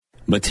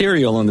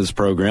Material in this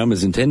program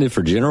is intended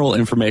for general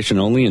information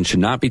only and should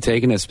not be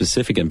taken as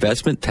specific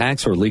investment,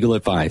 tax, or legal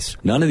advice.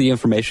 None of the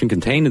information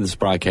contained in this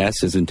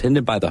broadcast is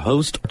intended by the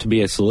host to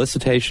be a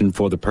solicitation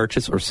for the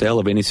purchase or sale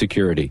of any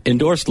security.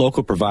 Endorsed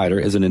local provider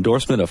is an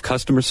endorsement of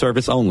customer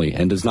service only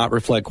and does not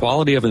reflect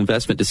quality of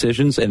investment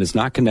decisions and is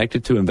not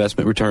connected to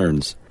investment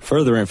returns.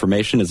 Further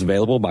information is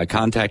available by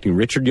contacting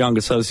Richard Young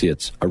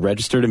Associates, a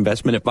registered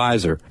investment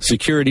advisor.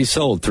 Securities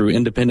sold through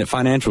Independent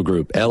Financial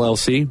Group,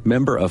 LLC,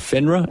 member of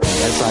FINRA and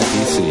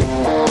SIPC.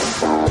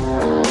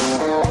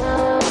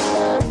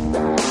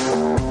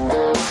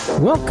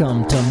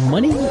 Welcome to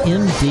Money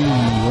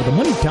MD, where the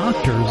money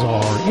doctors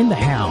are in the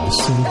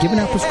house and giving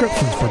out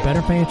prescriptions for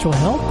better financial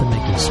health and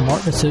making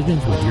smart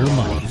decisions with your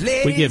money.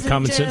 We give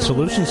common sense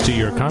solutions to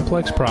your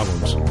complex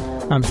problems.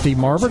 I'm Steve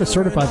Marbert, a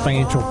certified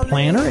financial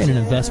planner and an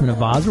investment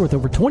advisor with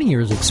over 20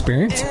 years'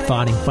 experience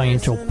providing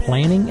financial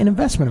planning and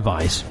investment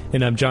advice.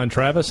 And I'm John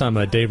Travis. I'm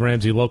a Dave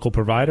Ramsey local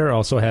provider. I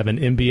also have an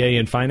MBA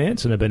in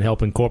finance and have been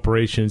helping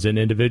corporations and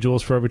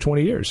individuals for over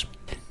 20 years.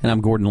 And I'm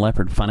Gordon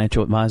Leopard,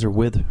 financial advisor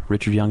with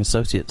Richard Young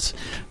Associates.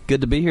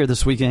 Good to be here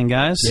this weekend,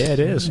 guys. Yeah, it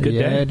is. Good day.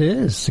 Yeah, it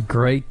is. A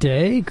great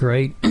day.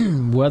 Great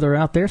weather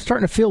out there.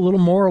 Starting to feel a little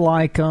more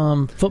like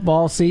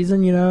football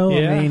season, you know.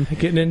 Yeah, I mean,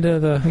 getting into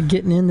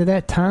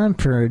that time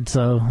period.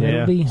 So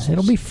yeah.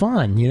 it'll be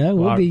fun, you know.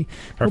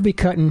 We'll be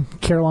cutting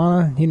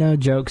Carolina,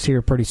 jokes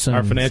here pretty soon.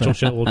 Our financial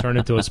show will turn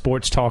into a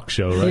sports talk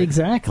show, right?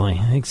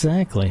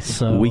 Exactly.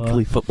 So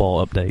weekly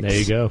football updates. There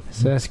you go.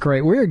 So that's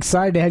great. We're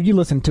excited to have you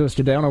listen to us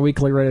today on our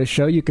weekly radio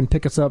show. You can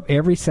pick us up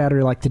every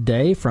Saturday like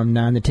today from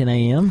 9 to 10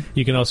 a.m.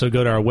 You can also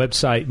go to our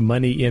website,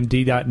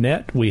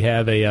 moneymd.net. We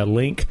have a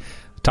link.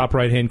 Top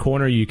right-hand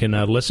corner, you can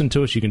listen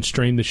to us. You can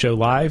stream the show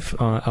live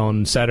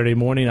on Saturday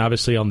morning.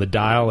 Obviously, on the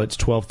dial, it's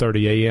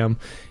 12:30 a.m.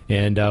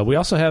 And we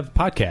also have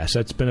podcasts.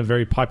 That's been a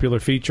very popular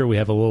feature. We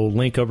have a little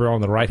link over on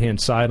the right-hand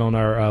side on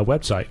our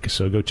website,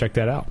 so go check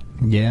that out.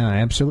 Yeah,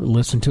 absolutely.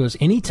 Listen to us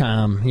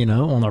anytime,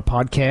 on our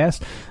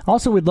podcast.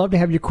 Also, we'd love to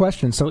have your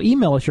questions. So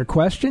email us your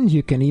questions.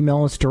 You can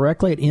email us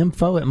directly at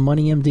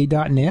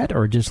info@moneymd.net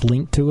or just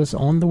link to us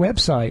on the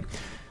website.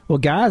 Well,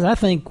 guys, I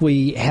think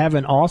we have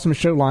an awesome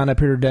show lined up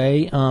here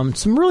today.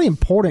 Some really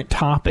important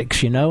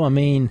topics, I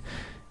mean,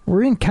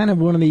 we're in kind of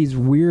one of these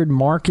weird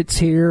markets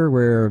here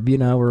where,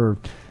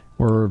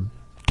 we're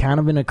kind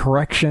of in a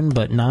correction,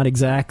 but not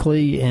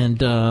exactly.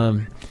 And,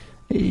 a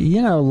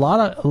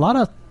lot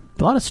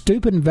of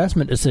stupid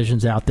investment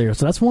decisions out there.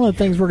 So that's one of the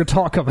things we're going to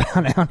talk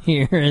about out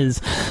here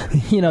is,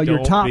 your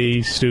top... Don't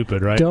be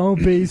stupid, right?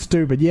 Don't be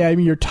stupid. Yeah, I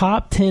mean, your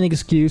top 10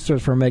 excuses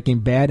for making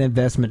bad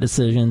investment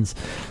decisions.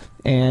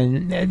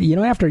 And,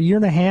 after a year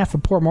and a half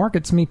of poor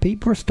markets,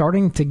 people are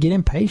starting to get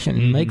impatient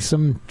and make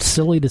some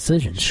silly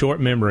decisions. Short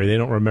memory. They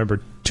don't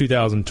remember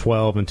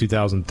 2012 and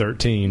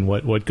 2013,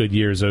 what good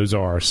years those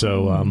are.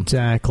 So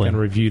exactly. Going to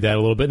review that a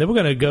little bit. And then we're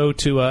going to go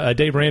to a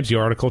Dave Ramsey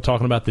article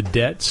talking about the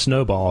debt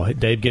snowball.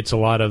 Dave gets a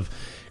lot of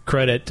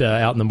credit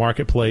out in the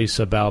marketplace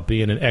about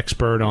being an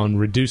expert on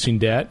reducing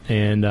debt.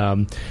 And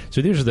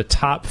so these are the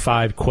top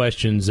 5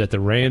 questions that the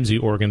Ramsey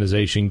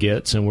organization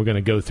gets, and we're going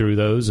to go through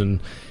those and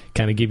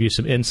kind of give you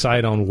some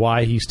insight on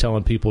why he's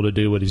telling people to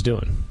do what he's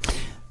doing.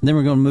 Then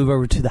we're going to move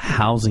over to the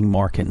housing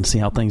market and see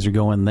how things are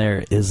going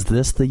there. Is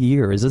this the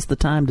year? Is this the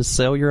time to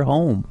sell your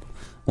home?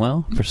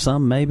 Well, for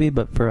some maybe,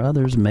 but for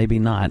others maybe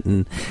not.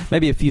 And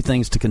maybe a few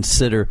things to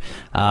consider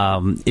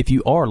if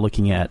you are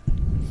looking at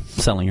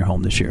selling your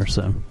home this year.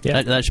 So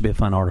that should be a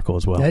fun article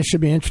as well. That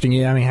should be interesting.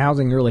 Yeah, I mean,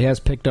 housing really has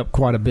picked up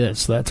quite a bit,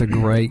 so that's a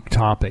great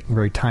topic,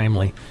 very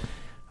timely.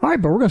 All right,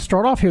 but we're going to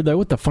start off here, though,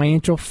 with the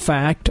financial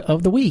fact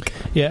of the week.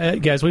 Yeah,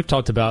 guys, we've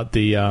talked about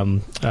the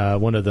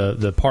one of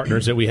the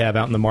partners that we have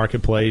out in the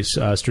marketplace,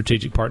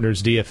 Strategic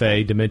Partners,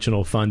 DFA,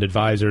 Dimensional Fund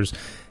Advisors.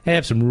 They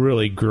have some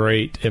really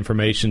great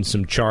information,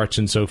 some charts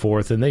and so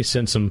forth, and they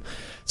sent some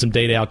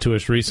data out to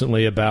us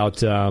recently about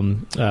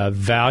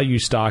value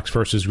stocks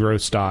versus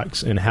growth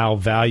stocks and how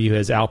value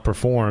has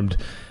outperformed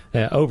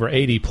over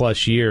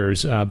 80-plus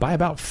years by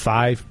about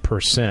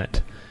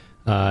 5%.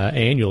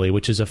 Annually,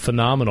 which is a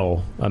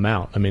phenomenal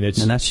amount. I mean,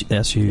 that's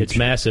huge. It's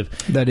massive.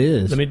 That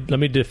is. Let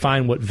me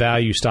define what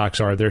value stocks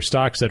are. They're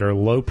stocks that are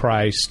low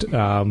priced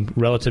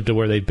relative to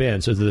where they've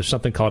been. So there's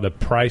something called a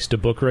price to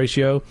book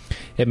ratio.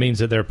 It means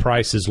that their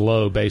price is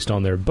low based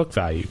on their book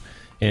value.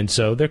 And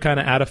so they're kind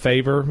of out of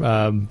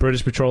favor.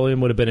 British Petroleum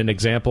would have been an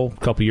example a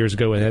couple years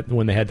ago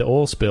when they had the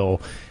oil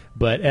spill.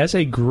 But as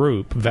a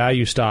group,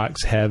 value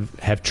stocks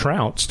have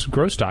trounced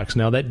growth stocks.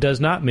 Now, that does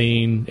not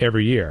mean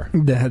every year.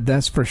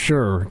 That's for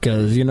sure,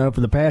 because, for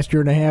the past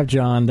year and a half,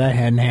 John, that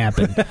hadn't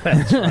happened.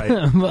 That's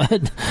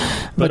right.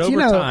 but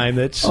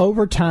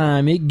over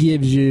time, it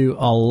gives you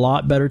a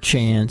lot better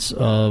chance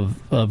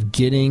of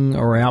getting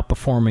or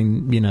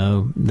outperforming,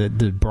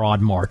 the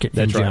broad market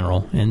in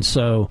general. And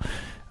so...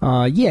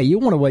 you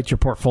want to weight your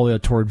portfolio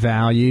toward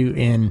value.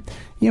 And,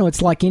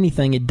 it's like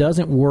anything. It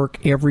doesn't work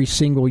every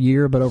single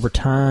year, but over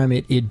time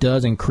it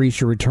does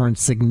increase your return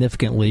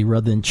significantly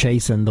rather than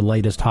chasing the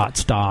latest hot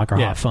stock or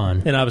hot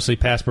fund. And obviously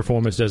past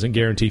performance doesn't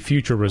guarantee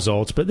future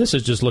results, but this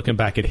is just looking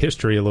back at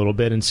history a little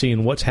bit and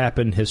seeing what's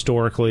happened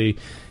historically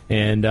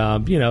and,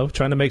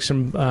 trying to make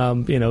some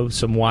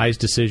wise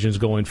decisions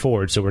going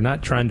forward. So we're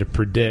not trying to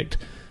predict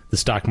the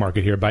stock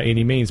market here by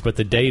any means, but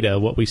the data,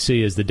 what we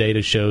see is the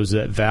data shows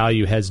that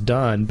value has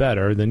done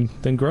better than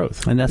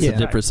growth. And that's the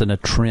difference in a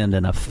trend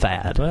and a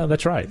fad. Well,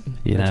 that's right.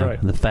 That's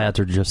right. The fads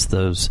are just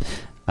those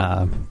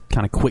kind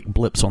of quick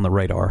blips on the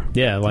radar.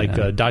 Yeah, like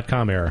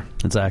 .com era.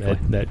 Exactly.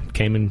 That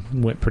came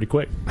and went pretty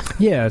quick.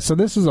 Yeah, so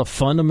this is a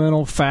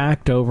fundamental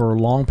fact over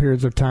long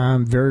periods of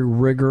time. Very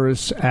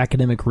rigorous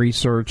academic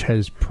research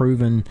has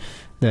proven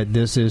that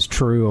this is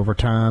true over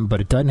time, but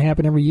it doesn't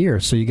happen every year.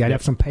 So you got to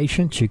have some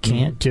patience. You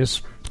can't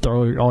just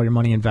throw all your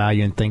money in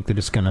value and think that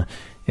it's going to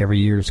every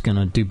year it's going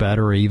to do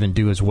better or even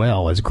do as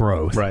well as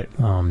growth. Right.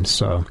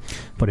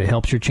 But it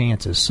helps your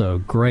chances. So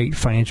great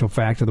financial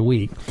fact of the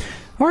week.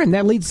 All right, and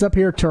that leads us up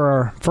here to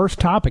our first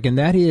topic, and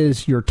that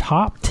is your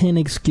top 10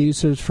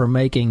 excuses for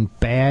making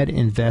bad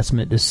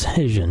investment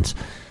decisions.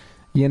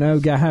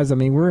 Guys,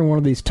 we're in one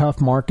of these tough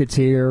markets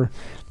here.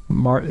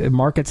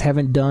 Markets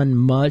haven't done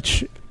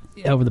much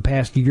over the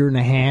past year and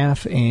a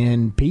half,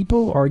 and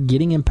people are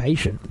getting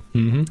impatient.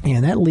 Mm-hmm.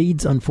 And that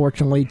leads,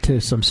 unfortunately, to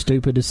some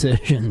stupid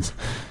decisions.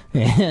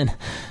 And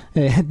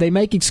they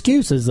make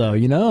excuses, though.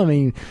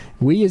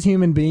 We as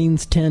human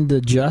beings tend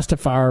to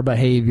justify our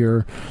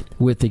behavior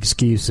with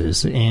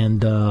excuses.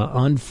 And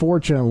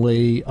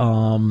unfortunately,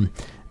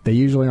 they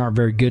usually aren't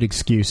very good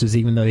excuses,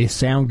 even though they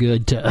sound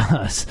good to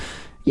us.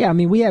 Yeah,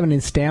 we have an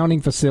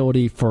astounding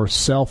facility for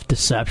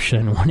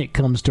self-deception when it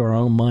comes to our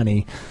own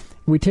money.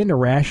 We tend to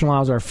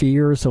rationalize our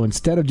fears, so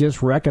instead of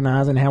just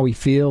recognizing how we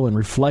feel and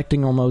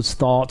reflecting on those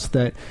thoughts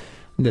that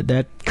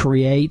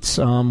creates,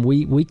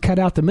 we cut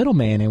out the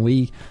middleman and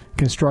we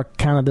construct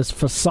kind of this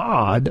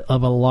facade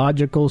of a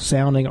logical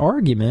sounding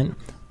argument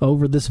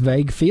over this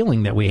vague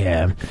feeling that we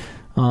have.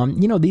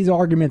 These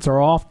arguments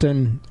are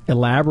often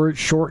elaborate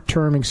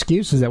short-term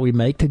excuses that we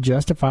make to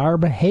justify our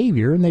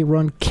behavior, and they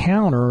run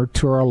counter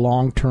to our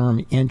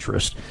long-term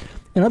interest.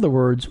 In other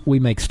words, we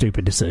make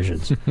stupid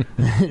decisions.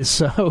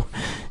 So,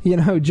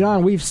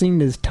 John, we've seen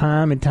this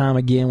time and time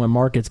again when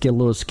markets get a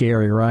little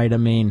scary, right?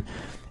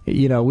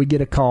 We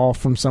get a call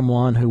from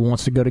someone who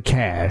wants to go to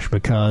cash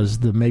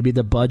because maybe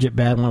the budget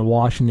battle in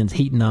Washington's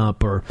heating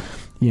up, or,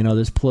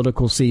 this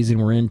political season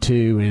we're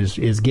into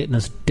is getting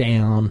us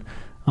down.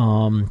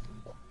 But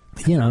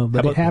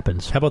it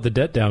happens. How about the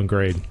debt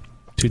downgrade?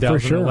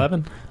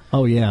 2011? Sure.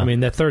 Oh, yeah.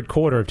 That third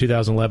quarter of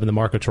 2011, the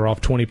markets were off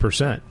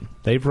 20%.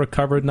 They've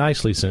recovered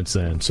nicely since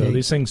then. So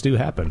these things do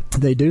happen.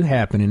 They do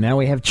happen. And now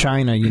we have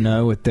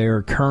China, with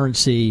their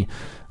currency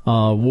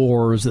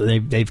wars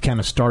that they've kind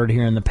of started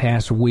here in the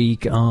past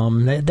week.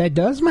 That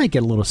does make it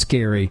a little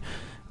scary.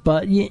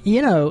 But,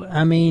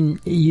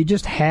 you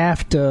just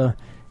have to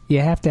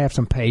have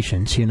some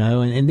patience,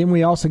 And then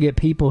we also get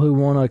people who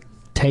want to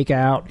take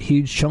out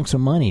huge chunks of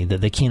money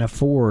that they can't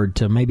afford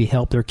to maybe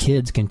help their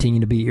kids continue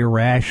to be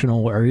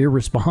irrational or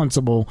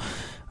irresponsible,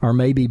 or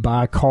maybe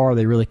buy a car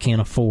they really can't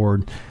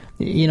afford.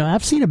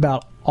 I've seen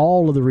about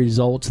all of the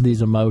results of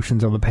these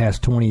emotions over the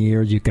past 20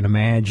 years you can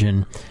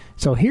imagine.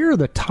 So here are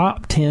the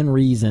top 10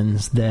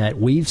 reasons that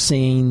we've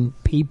seen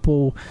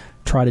people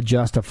try to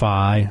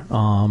justify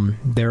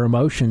their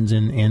emotions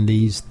in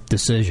these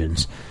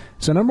decisions.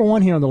 So number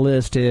one here on the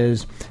list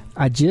is,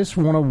 I just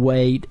want to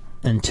wait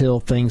until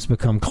things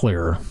become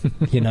clearer.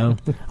 I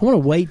want to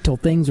wait till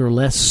things are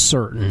less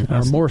certain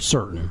or more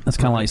certain. That's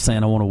kind of like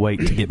saying I want to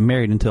wait to get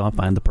married until I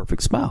find the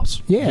perfect spouse.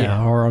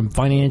 Yeah. Or I'm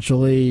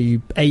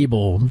financially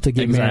able to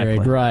get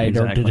married, right,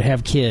 or to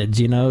have kids.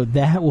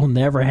 That will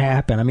never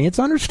happen. It's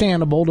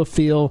understandable to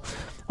feel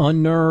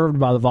unnerved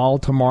by the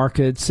volatile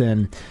markets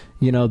and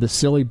the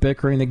silly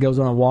bickering that goes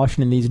on in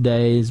Washington these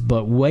days,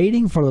 but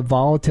waiting for the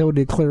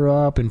volatility to clear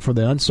up and for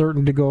the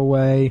uncertainty to go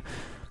away,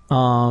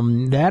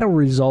 that'll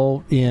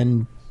result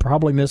in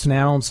probably missing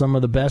out on some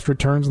of the best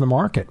returns in the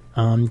market,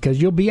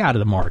 because you'll be out of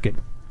the market.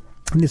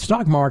 And the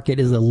stock market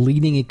is a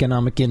leading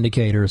economic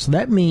indicator, so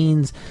that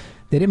means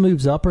that it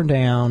moves up or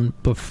down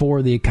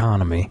before the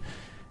economy.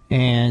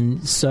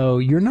 And so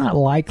you're not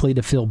likely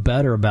to feel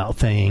better about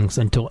things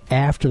until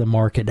after the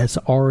market has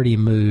already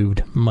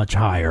moved much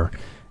higher.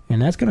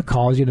 And that's going to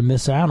cause you to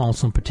miss out on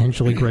some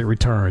potentially great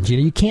returns.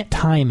 You can't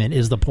time it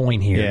is the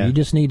point here. Yeah. You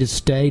just need to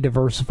stay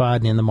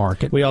diversified in the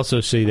market. We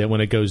also see that when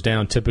it goes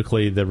down,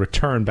 typically the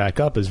return back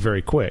up is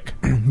very quick.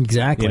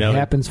 Exactly. It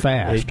happens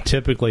fast. It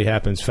typically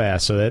happens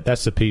fast. So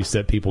that's the piece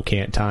that people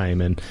can't time.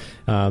 And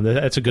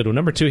that's a good one.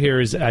 Number two here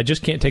is, I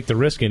just can't take the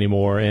risk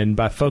anymore. And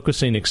by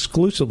focusing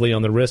exclusively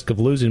on the risk of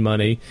losing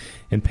money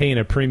and paying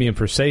a premium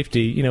for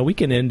safety, we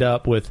can end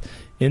up with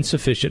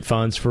insufficient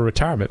funds for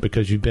retirement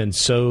because you've been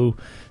so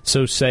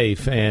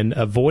safe. And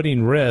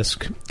avoiding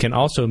risk can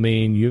also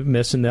mean you're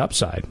missing the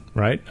upside,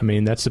 right? I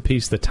mean, that's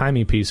the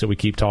timing piece that we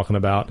keep talking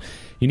about.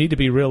 You need to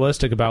be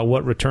realistic about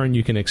what return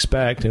you can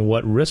expect and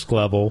what risk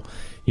level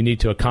you need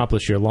to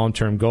accomplish your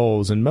long-term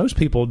goals. And most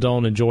people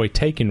don't enjoy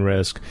taking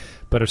risk,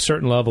 but a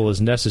certain level is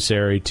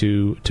necessary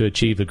to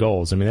achieve the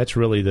goals. I mean, that's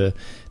really the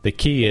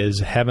key, is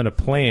having a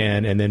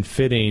plan and then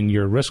fitting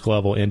your risk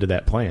level into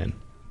that plan.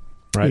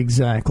 Right?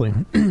 Exactly.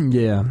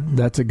 Yeah,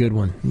 that's a good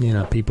one.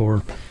 People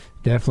are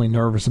definitely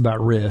nervous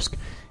about risk.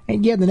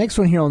 And the next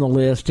one here on the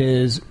list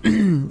is,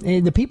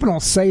 the people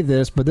don't say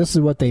this, but this is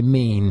what they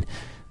mean.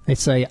 They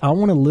say, I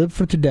want to live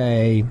for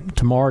today.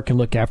 Tomorrow can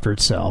look after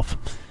itself.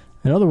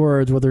 In other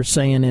words, what they're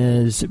saying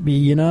is, I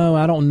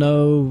don't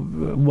know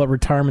what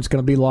retirement's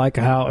going to be like,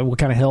 what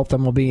kind of health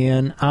I'm going to be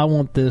in. I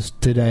want this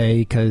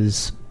today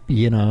because,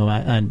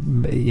 I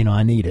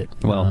need it.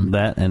 Well,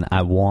 that and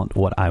I want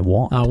what I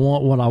want. I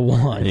want what I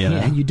want.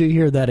 Yeah, you do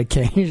hear that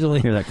occasionally.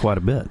 I hear that quite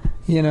a bit.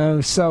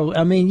 So,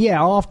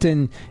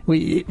 often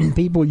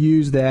people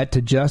use that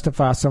to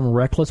justify some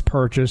reckless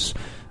purchase.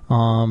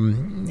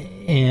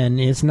 And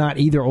it's not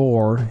either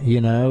or,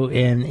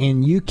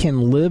 and you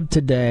can live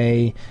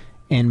today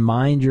and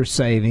mind your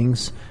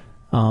savings,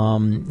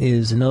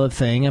 is another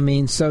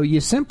thing. So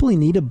you simply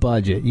need a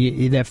budget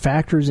that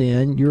factors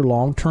in your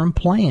long-term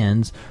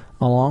plans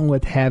along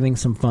with having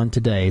some fun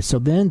today. So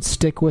then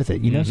stick with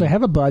it, So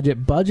have a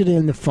budget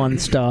in the fun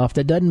stuff.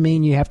 That doesn't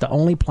mean you have to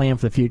only plan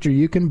for the future.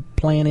 You can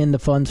plan in the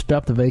fun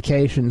stuff, the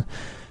vacation,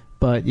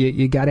 but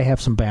you got to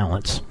have some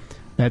balance.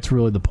 That's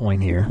really the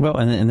point here. Well,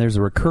 and there's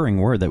a recurring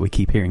word that we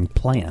keep hearing,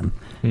 plan.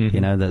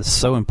 That's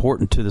so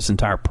important to this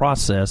entire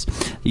process.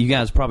 You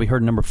guys probably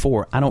heard number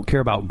 4, I don't care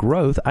about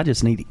growth, I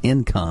just need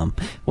income.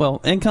 Well,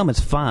 income is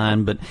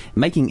fine, but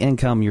making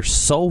income your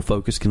sole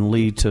focus can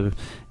lead to,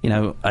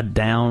 a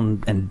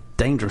down and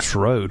dangerous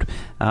road.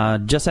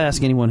 Just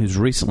ask anyone who's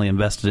recently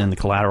invested in the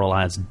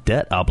collateralized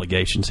debt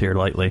obligations here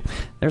lately.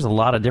 There's a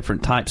lot of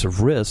different types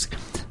of risk,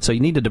 so you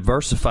need to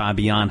diversify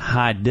beyond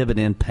high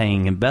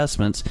dividend-paying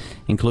investments,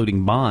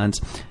 including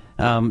bonds.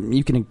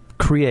 You can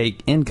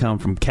create income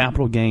from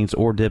capital gains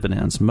or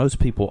dividends. Most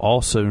people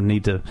also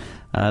need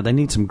they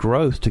need some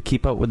growth to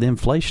keep up with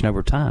inflation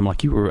over time,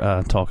 like you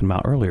were talking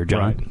about earlier,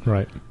 John.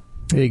 Right.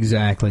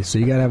 Exactly. So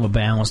you got to have a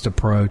balanced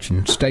approach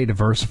and stay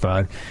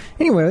diversified.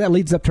 Anyway, that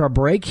leads up to our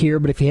break here.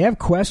 But if you have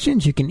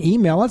questions, you can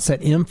email us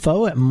at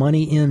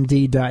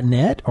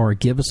info@moneymd.net or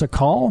give us a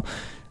call.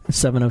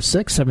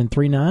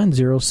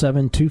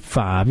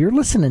 706-739-0725. You're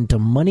listening to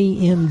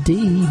Money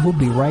MD. We'll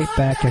be right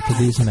back after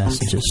these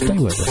messages. Stay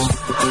with us.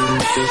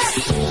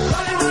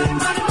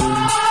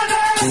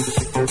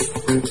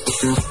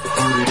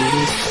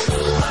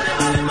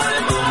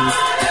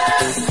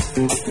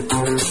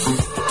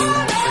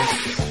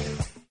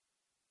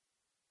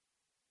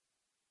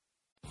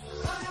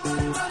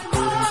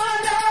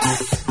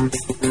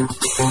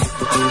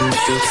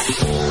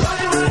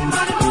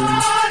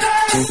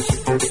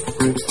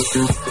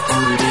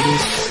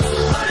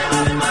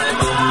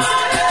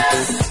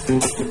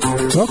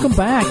 Welcome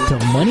back to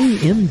Money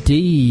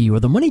MD,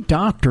 where the money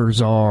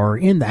doctors are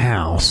in the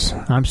house.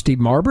 I'm Steve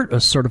Marbert, a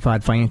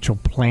certified financial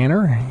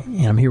planner,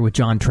 and I'm here with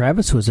John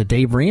Travis, who is a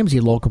Dave Ramsey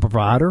local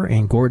provider,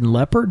 and Gordon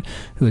Leppard,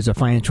 who is a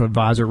financial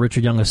advisor at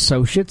Richard Young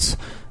Associates,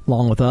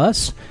 along with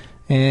us.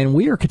 And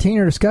we are continuing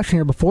our discussion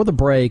here before the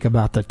break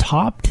about the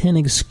top 10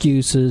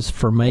 excuses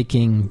for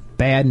making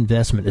bad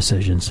investment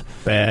decisions.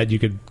 Bad, you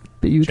could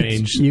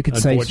change,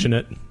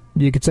 unfortunate.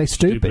 You could say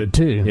stupid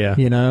too. Yeah.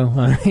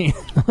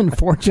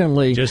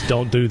 Unfortunately, just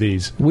don't do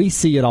these. We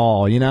see it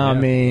all.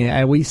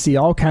 Yeah. We see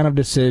all kind of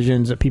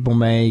decisions that people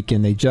make,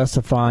 and they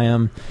justify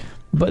them,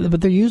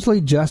 but they're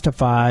usually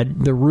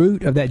justified. The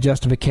root of that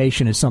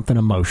justification is something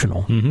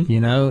emotional.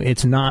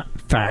 It's not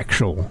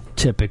factual.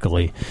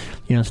 Typically,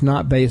 it's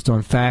not based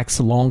on facts,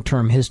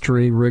 long-term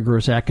history,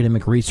 rigorous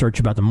academic research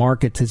about the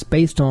markets. It's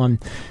based on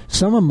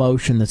some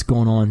emotion that's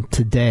going on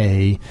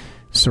today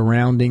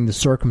surrounding the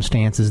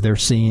circumstances they're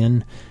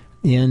seeing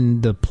in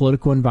the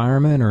political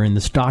environment or in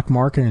the stock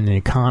market and the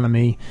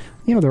economy.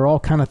 There are all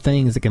kind of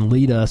things that can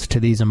lead us to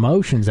these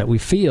emotions that we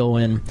feel.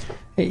 And,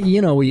 we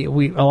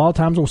a lot of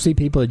times we'll see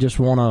people that just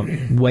want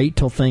to wait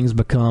till things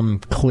become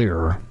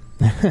clearer.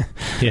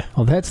 Yeah.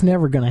 Well, that's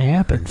never going to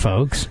happen,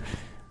 folks.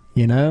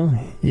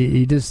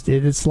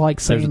 It's like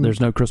saying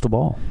there's no crystal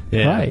ball.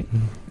 Yeah. Right.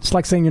 It's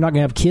like saying you're not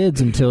going to have kids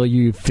until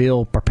you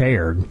feel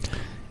prepared.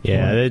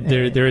 Yeah,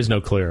 there is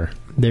no clear.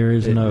 There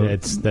is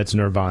that's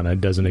nirvana.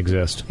 It doesn't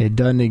exist. It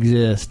doesn't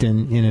exist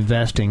in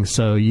investing.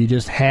 So you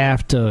just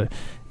have to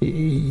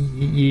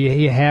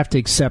you have to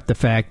accept the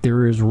fact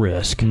there is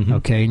risk.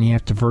 Okay, and you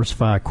have to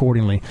diversify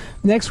accordingly.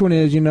 Next one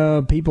is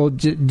people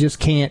just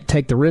can't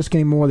take the risk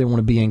anymore. They want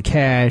to be in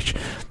cash.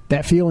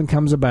 That feeling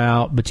comes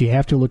about, but you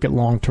have to look at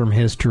long-term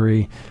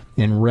history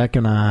and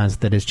recognize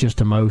that it's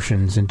just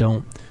emotions, and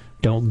don't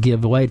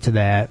give way to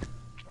that.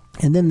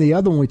 And then the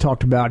other one we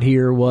talked about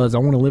here was I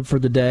want to live for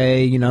the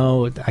day.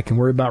 I can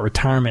worry about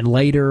retirement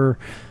later.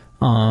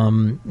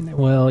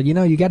 Well,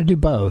 you got to do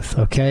both,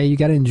 okay? You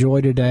got to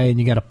enjoy today and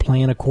you got to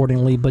plan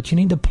accordingly, but you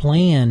need to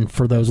plan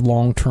for those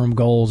long-term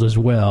goals as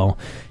well.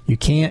 You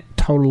can't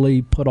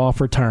totally put off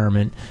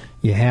retirement.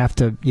 You have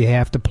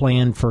to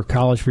plan for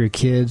college for your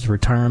kids,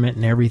 retirement,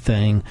 and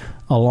everything,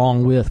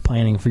 along with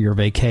planning for your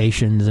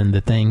vacations and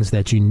the things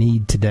that you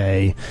need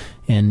today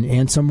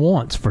and some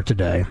wants for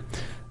today.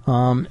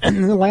 And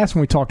the last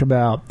one we talked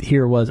about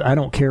here was I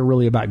don't care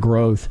really about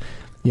growth.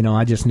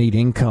 I just need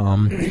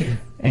income.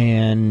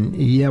 And,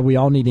 yeah, we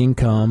all need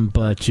income,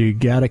 but you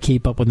got to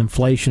keep up with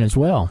inflation as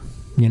well.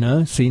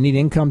 So you need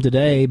income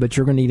today, but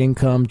you're going to need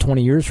income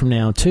 20 years from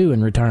now, too,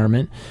 in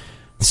retirement.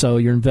 So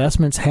your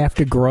investments have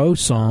to grow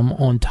some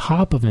on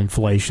top of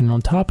inflation,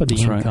 on top of the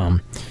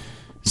income. Right.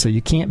 So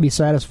you can't be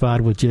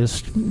satisfied with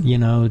just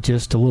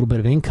a little bit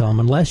of income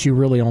unless you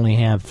really only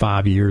have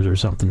 5 years or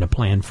something to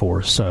plan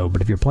for.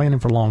 But if you're planning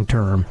for long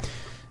term,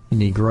 you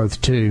need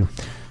growth too.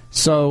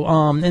 So,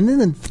 and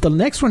then the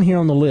next one here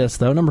on the list,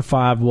 though, number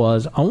 5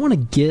 was I want to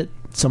get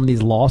some of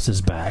these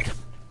losses back.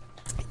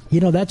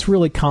 That's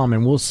really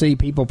common. We'll see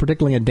people,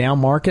 particularly in a down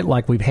market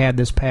like we've had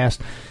this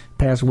past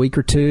week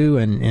or two,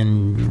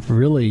 and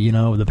really,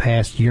 the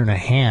past year and a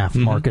half,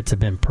 markets have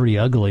been pretty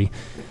ugly.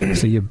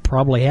 So you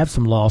probably have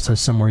some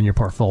losses somewhere in your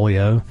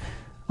portfolio.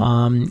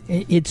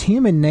 It's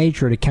human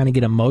nature to kind of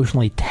get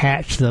emotionally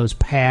attached to those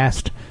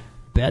past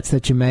bets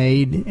that you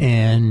made,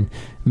 and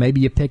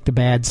maybe you picked a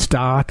bad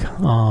stock,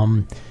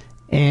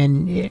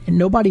 and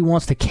nobody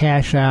wants to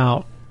cash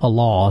out a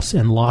loss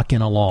and lock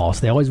in a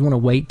loss. They always want to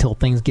wait till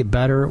things get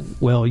better.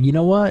 Well, you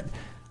know what?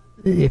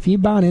 If you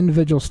buy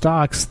individual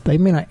stocks, they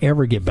may not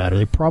ever get better.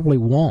 They probably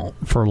won't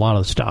for a lot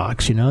of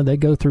stocks. They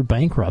go through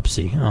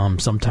bankruptcy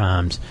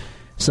sometimes.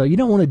 So you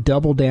don't want to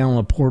double down on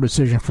a poor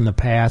decision from the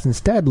past.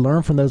 Instead,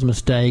 learn from those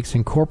mistakes,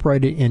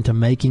 incorporate it into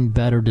making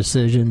better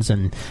decisions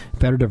and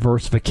better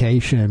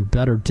diversification and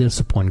better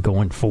discipline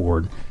going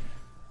forward.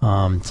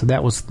 So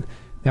that was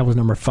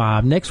number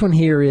 5. Next one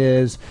here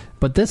is,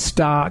 but this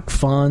stock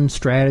fund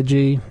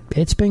strategy,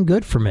 it's been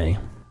good for me.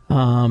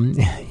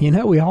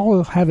 We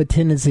all have a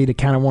tendency to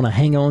kind of want to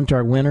hang on to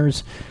our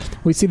winners.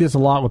 We see this a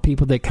lot with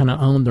people that kind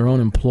of own their own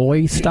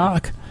employee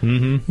stock.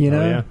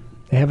 Yeah.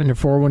 They have it in their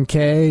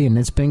 401k, and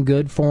it's been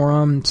good for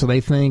them. So they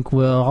think,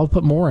 well, I'll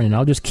put more in.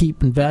 I'll just keep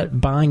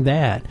buying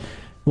that.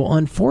 Well,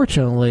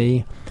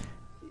 unfortunately,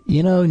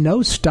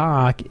 no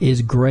stock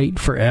is great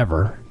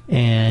forever.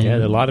 And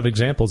there are a lot of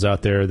examples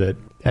out there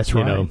that's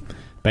right.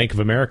 Bank of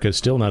America is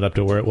still not up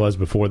to where it was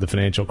before the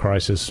financial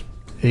crisis.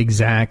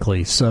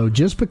 Exactly. So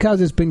just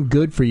because it's been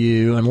good for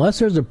you,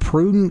 unless it's a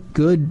prudently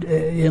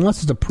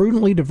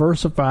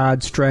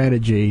diversified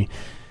strategy,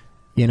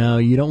 you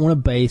don't want to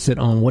base it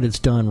on what it's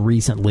done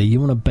recently. You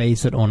want to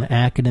base it on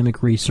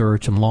academic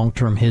research and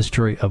long-term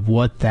history of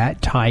what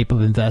that type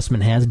of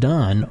investment has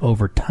done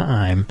over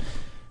time,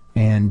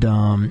 and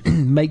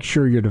make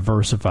sure you're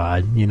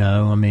diversified.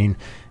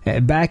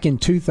 Back in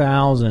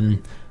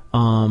 2000,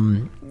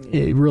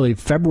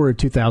 February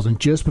 2000,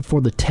 just before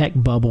the tech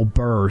bubble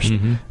burst,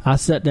 I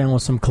sat down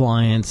with some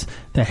clients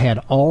that had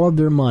all of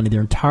their money,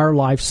 their entire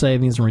life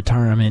savings and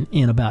retirement,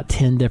 in about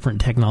 10 different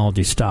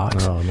technology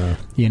stocks. Oh, no.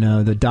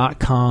 The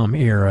 .com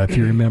era, if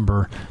you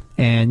remember.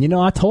 And,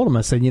 I told them,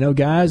 I said,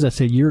 guys, I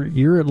said,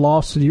 you're in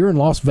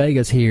Las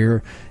Vegas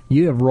here.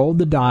 You have rolled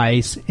the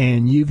dice,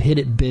 and you've hit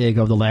it big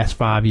over the last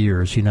 5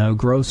 years.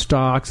 Growth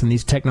stocks and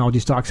these technology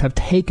stocks have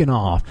taken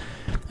off.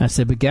 I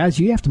said, but guys,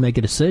 you have to make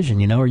a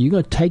decision. Are you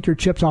going to take your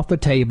chips off the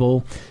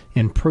table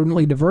and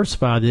prudently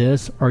diversify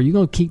this, or are you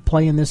going to keep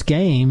playing this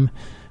game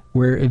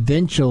where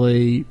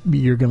eventually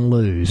you're going to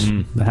lose?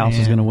 The house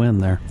is going to win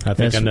there. I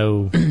think I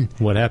know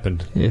what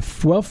happened.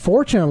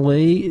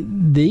 Fortunately,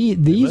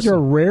 these are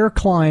rare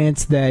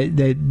clients that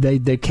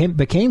they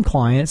became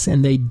clients,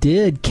 and they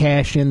did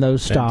cash in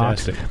those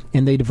stocks. Fantastic.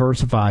 And they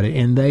diversified it,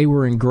 and they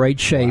were in great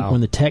shape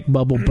when the tech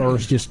bubble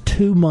burst just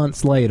 2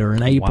 months later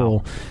in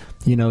April.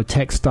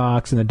 Tech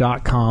stocks and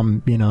the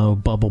 .com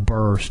bubble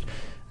burst.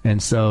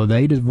 And so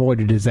they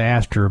avoided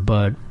disaster,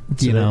 but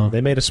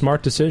they made a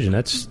smart decision.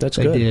 That's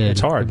good. Did.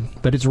 It's hard,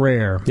 but it's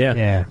rare.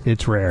 Yeah,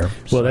 it's rare.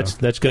 Well,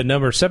 that's good.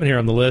 Number 7 here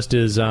on the list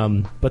is,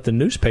 but the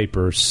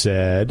newspaper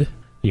said.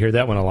 You hear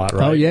that one a lot,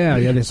 right? Oh yeah,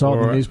 they saw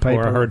the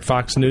newspaper. Or I heard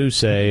Fox News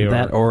say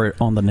that, or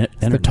on the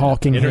internet. The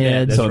talking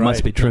heads. So it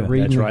must be true.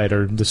 That's right.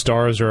 Or the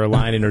stars are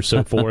aligning, or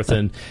so forth.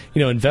 And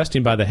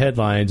investing by the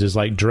headlines is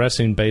like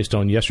dressing based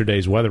on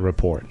yesterday's weather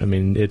report. I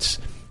mean, it's.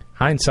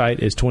 Hindsight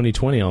is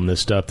 20/20 on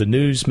this stuff. The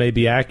news may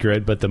be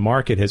accurate, but the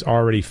market has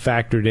already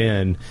factored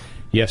in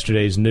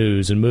yesterday's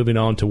news and moving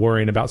on to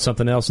worrying about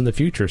something else in the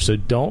future. So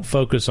don't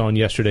focus on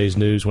yesterday's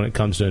news when it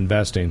comes to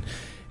investing.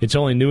 It's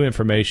only new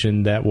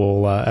information that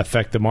will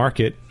affect the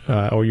market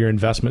or your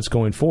investments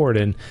going forward,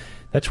 and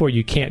that's where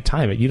you can't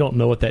time it. You don't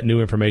know what that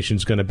new information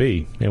is going to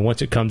be. And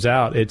once it comes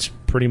out, it's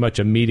pretty much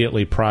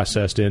immediately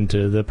processed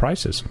into the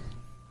prices.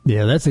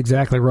 Yeah, that's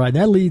exactly right.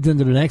 That leads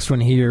into the next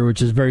one here,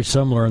 which is very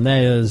similar, and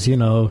that is,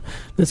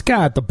 this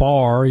guy at the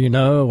bar,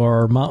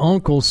 or my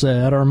uncle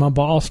said, or my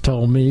boss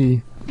told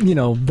me,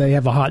 they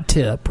have a hot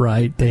tip,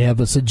 right? They have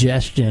a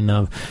suggestion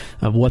of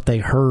what they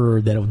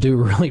heard that'll do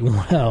really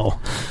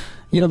well.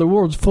 The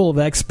world's full of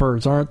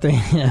experts, aren't they?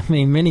 I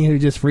mean, many who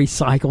just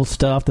recycle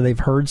stuff that they've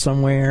heard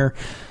somewhere.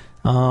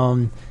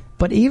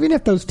 But even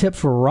if those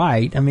tips were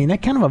right, I mean,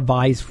 that kind of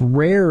advice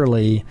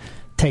rarely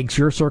takes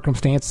your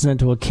circumstances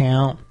into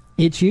account.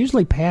 It's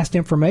usually past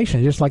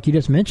information, just like you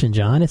just mentioned,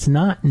 John. It's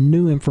not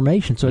new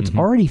information, so it's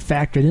already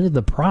factored into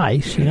the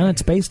price.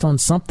 It's based on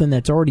something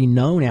that's already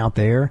known out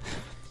there.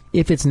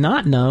 If it's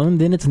not known,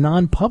 then it's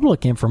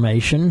non-public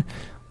information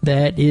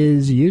that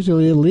is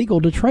usually illegal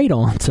to trade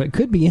on. So it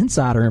could be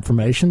insider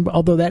information, but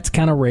although that's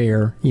kind of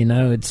rare,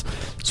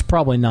 it's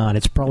probably not.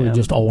 It's probably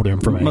just old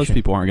information. Most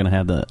people aren't going to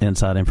have the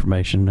inside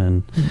information,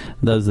 and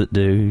those that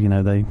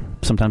do,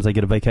 sometimes they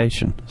get a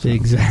vacation. So.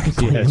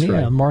 Exactly.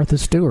 Right. Martha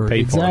Stewart.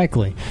 Paid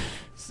exactly.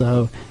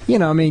 So,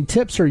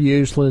 tips are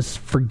useless.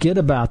 Forget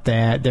about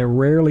that. They're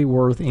rarely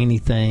worth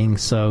anything.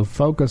 So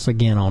focus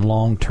again on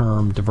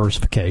long-term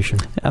diversification.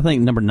 I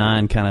think number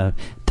 9 kind of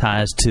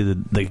ties to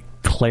the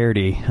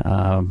clarity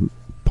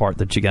part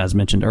that you guys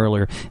mentioned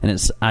earlier, and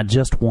it's I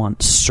just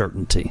want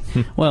certainty.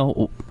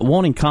 Well,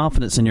 wanting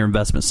confidence in your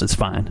investments is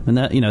fine, and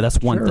that that's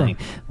one thing.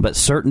 But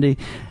certainty,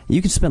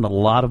 you can spend a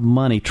lot of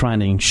money trying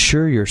to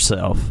insure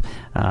yourself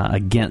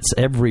against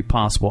every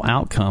possible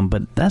outcome,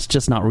 but that's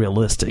just not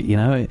realistic.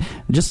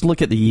 Just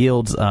look at the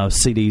yields of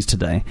CDs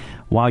today.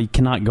 While you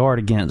cannot guard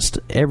against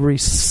every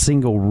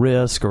single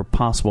risk or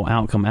possible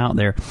outcome out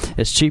there,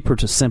 it's cheaper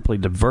to simply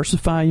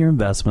diversify your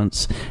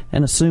investments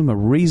and assume a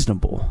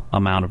reasonable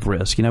amount of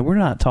risk. We're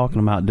not talking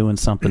about doing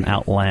something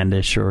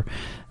outlandish or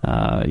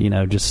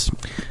just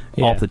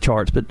off the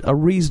charts, but a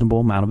reasonable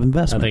amount of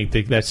investment. I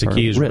think that's the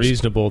key, is risk.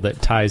 Reasonable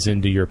that ties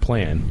into your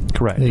plan.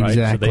 Correct. Right?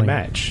 Exactly. So they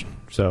match.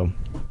 So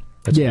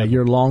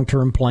your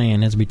long-term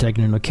plan has to be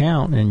taken into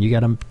account, and you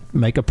got to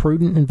make a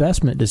prudent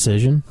investment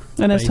decision.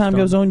 And as time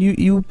goes on,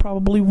 you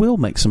probably will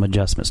make some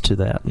adjustments to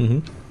that.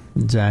 Mm-hmm.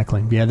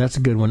 Exactly. Yeah, that's a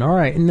good one. All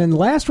right, and then the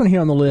last one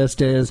here on the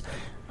list is,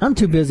 I'm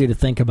too busy to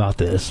think about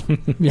this.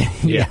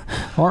 Yeah.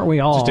 Aren't we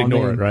all? Just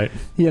ignore it, right?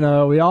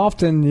 We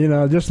often,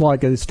 just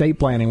like estate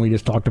planning we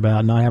just talked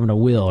about, not having a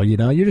will,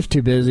 you're just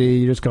too busy.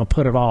 You're just going to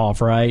put it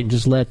off, right? And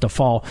just let it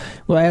default.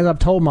 Well, as I've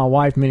told my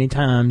wife many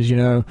times,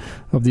 over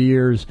the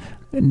years,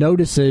 no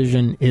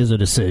decision is a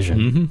decision.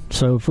 Mm-hmm.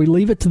 So if we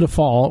leave it to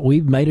default,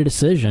 we've made a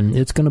decision.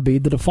 It's going to be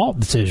the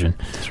default decision.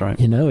 That's right.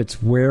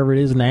 It's wherever it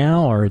is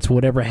now, or it's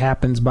whatever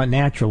happens but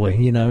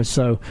naturally,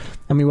 So,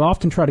 we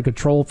often try to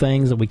control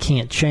things that we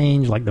can't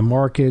change, like the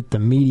market, the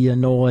media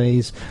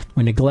noise.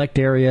 We neglect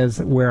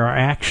areas where our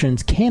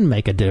actions can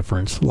make a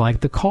difference, like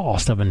the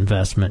cost of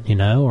investment,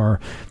 or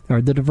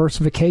the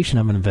diversification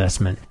of an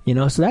investment.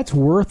 So that's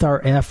worth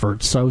our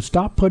effort. So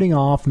stop putting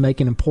off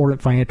making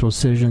important financial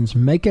decisions.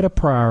 Make it a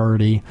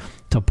priority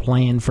to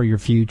plan for your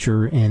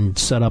future and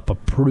set up a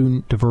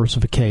prudent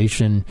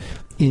diversification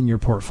in your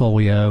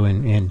portfolio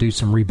and do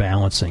some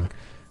rebalancing.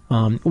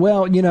 So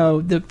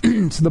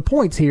the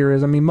points here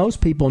is,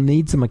 most people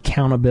need some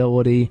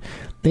accountability.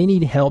 They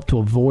need help to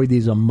avoid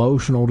these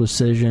emotional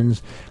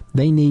decisions.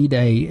 They need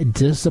a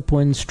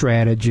disciplined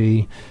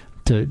strategy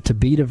to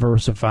be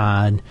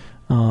diversified.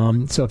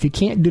 So if you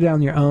can't do it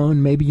on your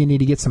own, maybe you need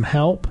to get some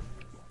help.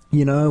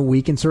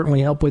 We can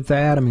certainly help with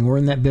that. We're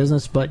in that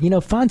business. But,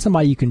 find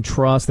somebody you can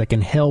trust that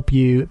can help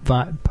you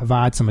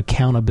provide some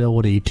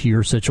accountability to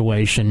your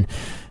situation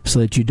so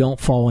that you don't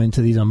fall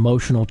into these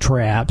emotional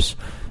traps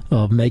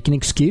of making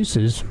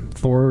excuses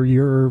for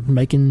your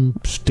making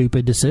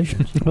stupid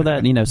decisions. Well,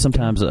 that,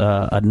 sometimes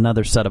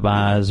another set of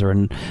eyes or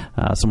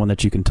someone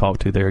that you can talk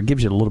to there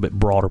gives you a little bit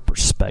broader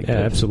perspective.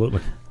 Yeah,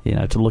 absolutely.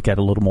 To look at it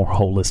a little more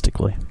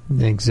holistically.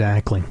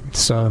 Exactly.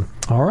 So,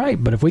 all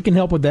right. But if we can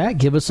help with that,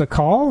 give us a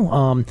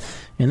call.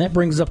 And that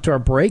brings us up to our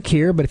break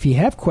here. But if you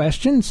have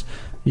questions,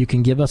 you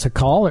can give us a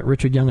call at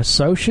Richard Young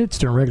Associates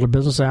during regular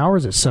business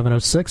hours at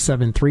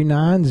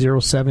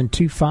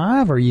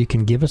 706-739-0725, or you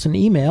can give us an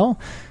email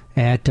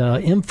at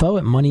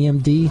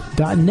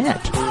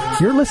info@moneymd.net.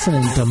 You're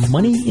listening to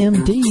Money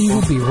MD.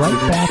 We'll be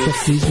right back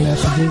with these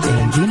messages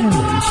and Gina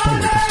Lee. Stay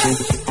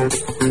with us.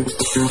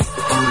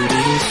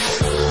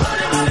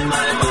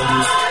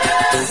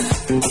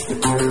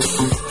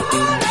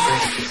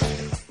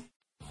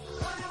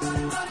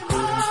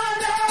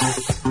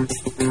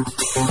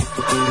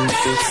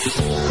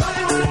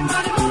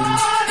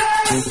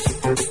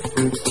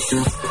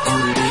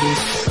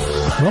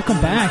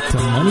 Welcome back to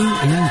Money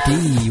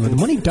MD, where the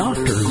money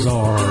doctors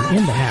are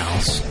in the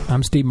house.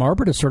 I'm Steve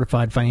Marbert, a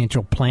certified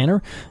financial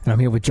planner, and I'm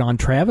here with John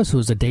Travis, who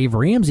is a Dave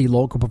Ramsey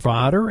local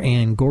provider,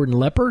 and Gordon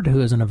Leopard, who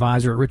is an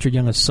advisor at Richard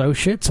Young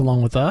Associates,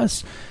 along with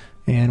us.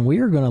 And we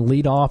are going to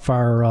lead off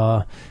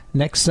our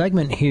next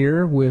segment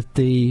here with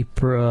the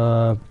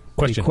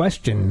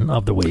question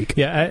of the week.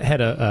 Yeah, I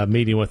had a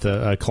meeting with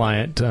a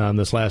client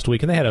this last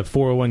week, and they had a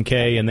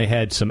 401k, and they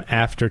had some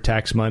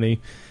after-tax money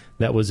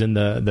that was in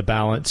the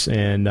balance.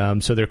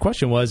 And so their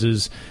question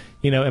was,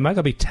 am I going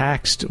to be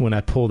taxed when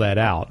I pull that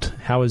out?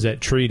 How is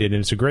that treated?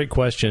 And it's a great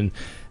question.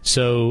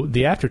 So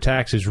the after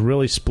tax is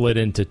really split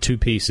into two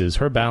pieces.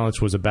 Her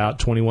balance was about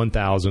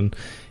 $21,000,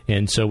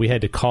 and so we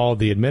had to call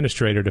the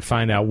administrator to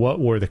find out what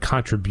were the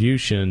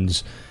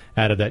contributions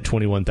out of that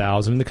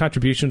 $21,000. And the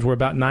contributions were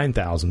about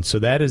 $9,000. So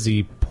that is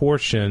the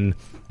portion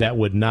that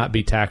would not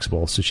be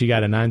taxable. So she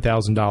got a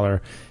 $9,000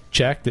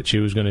 check that she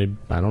was going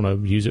to,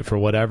 use it for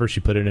whatever. She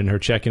put it in her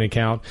checking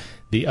account.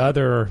 The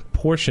other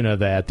portion of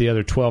that, the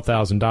other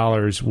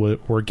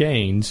 $12,000 were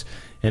gains,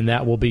 and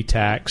that will be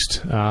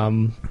taxed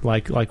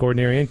like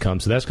ordinary income.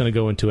 So that's going to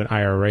go into an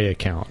IRA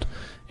account.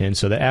 And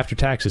so the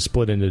after-tax is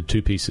split into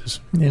two pieces.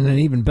 And an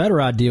even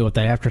better idea with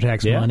the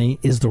after-tax money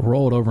is to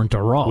roll it over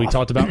into Roth. We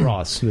talked about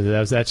Roth.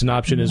 That's an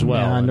option as well.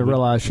 Yeah, and to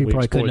realize she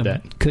probably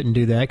couldn't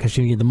do that because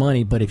she needed the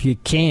money. But if you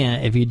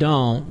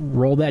don't,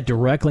 roll that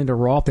directly into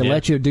Roth. They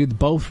let you do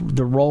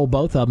roll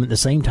both of them at the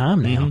same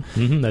time now,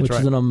 that's which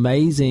is an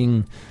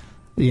amazing,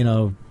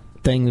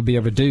 thing to be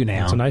able to do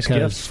now. It's a nice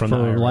gift from the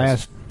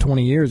last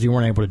 20 years you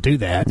weren't able to do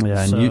that.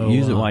 Yeah, and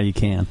use it while you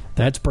can.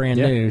 That's brand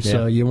new. Yeah.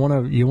 So you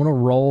want to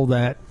roll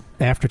that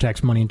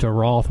after-tax money into a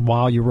Roth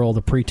while you roll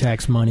the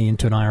pre-tax money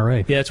into an IRA.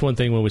 Yeah, that's one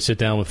thing when we sit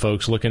down with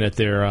folks looking at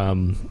their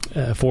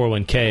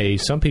 401k.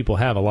 Some people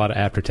have a lot of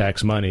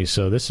after-tax money,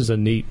 so this is a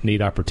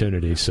neat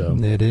opportunity. So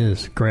it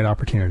is a great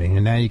opportunity,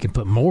 and now you can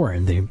put more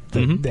in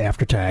the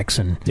after-tax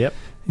and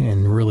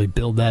really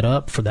build that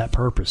up for that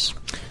purpose.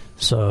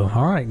 So,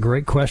 all right,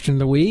 great question of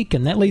the week,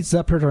 and that leads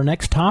up to our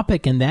next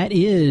topic, and that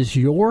is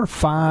your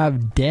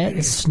 5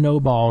 debt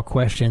snowball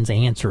questions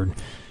answered.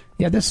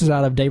 Yeah, this is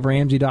out of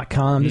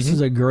DaveRamsey.com. This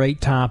is a great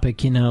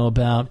topic,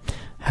 about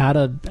how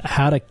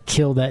to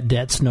kill that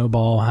debt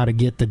snowball, how to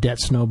get the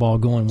debt snowball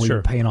going when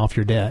you're paying off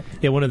your debt.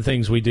 Yeah, one of the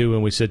things we do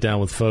when we sit down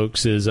with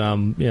folks is,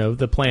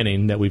 the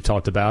planning that we've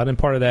talked about, and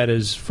part of that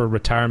is for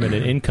retirement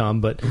and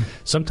income. But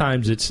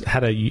sometimes it's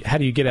how do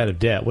you get out of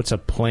debt? What's a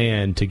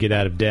plan to get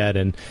out of debt?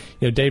 And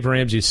Dave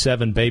Ramsey's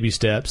 7 baby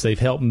steps. They've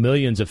helped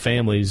millions of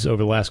families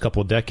over the last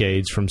couple of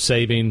decades from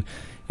saving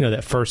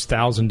that first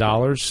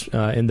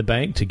 $1,000 in the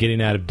bank to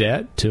getting out of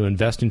debt to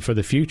investing for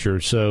the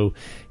future. So,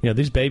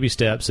 these baby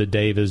steps that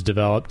Dave has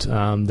developed,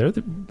 they're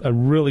a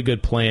really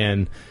good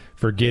plan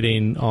for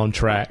getting on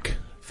track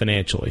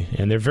financially.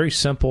 And they're very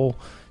simple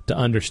to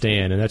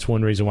understand. And that's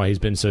one reason why he's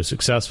been so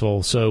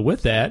successful. So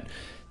with that,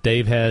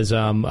 Dave has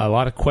a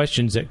lot of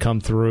questions that come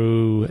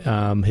through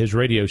his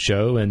radio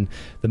show. And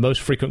the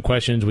most frequent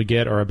questions we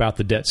get are about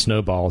the debt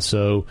snowball.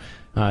 So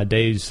and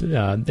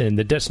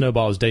the debt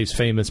snowball is Dave's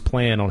famous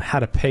plan on how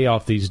to pay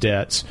off these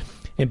debts.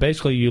 And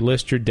basically, you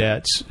list your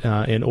debts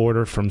in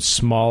order from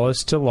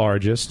smallest to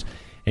largest,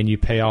 and you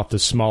pay off the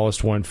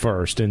smallest one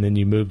first, and then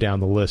you move down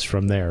the list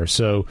from there.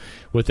 So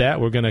with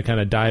that, we're going to kind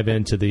of dive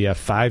into the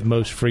 5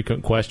 most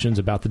frequent questions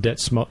about the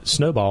debt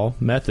snowball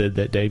method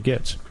that Dave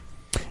gets.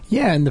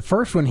 Yeah, and the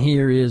first one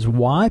here is,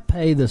 why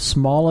pay the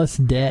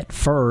smallest debt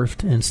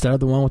first instead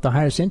of the one with the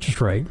highest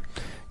interest rate?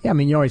 Yeah,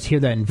 you always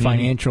hear that in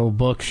financial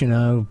books, pay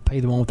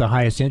the one with the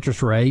highest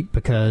interest rate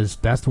because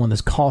that's the one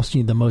that's costing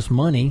you the most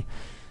money,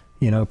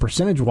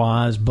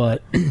 percentage-wise.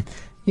 But,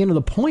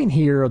 the point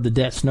here of the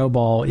debt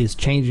snowball is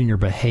changing your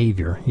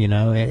behavior.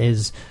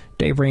 As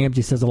Dave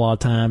Ramsey says a lot of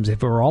times,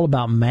 if it were all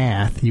about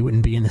math, you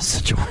wouldn't be in this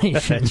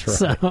situation. That's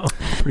right. So,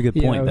 pretty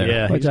good point there.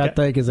 Yeah, which I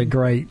think is a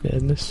great...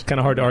 It's kind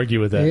of hard to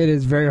argue with that. It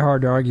is very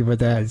hard to argue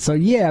with that. So,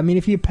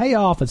 if you pay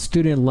off a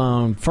student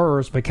loan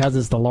first because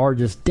it's the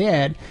largest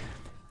debt,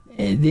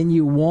 then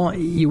you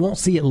won't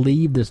see it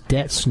leave this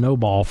debt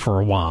snowball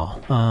for a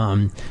while.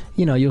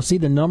 You'll see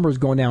the numbers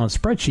going down on a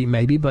spreadsheet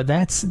maybe, but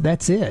that's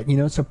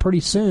it. So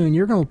pretty soon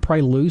you're going to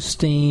probably lose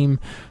steam,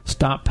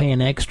 stop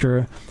paying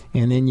extra,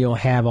 and then you'll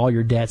have all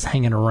your debts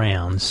hanging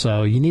around.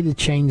 So you need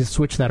to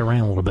switch that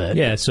around a little bit.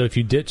 Yeah, so if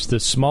you ditch the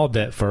small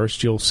debt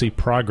first, you'll see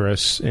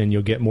progress and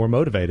you'll get more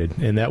motivated.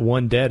 And that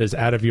one debt is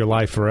out of your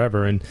life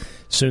forever, and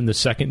soon the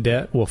second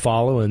debt will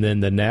follow, and then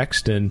the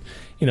next. And,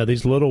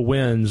 these little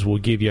wins will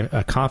give you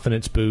a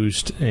confidence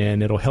boost,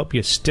 and it'll help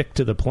you stick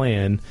to the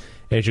plan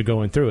as you're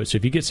going through it. So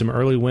if you get some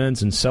early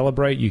wins and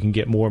celebrate, you can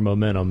get more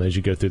momentum as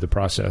you go through the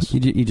process.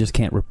 You just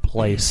can't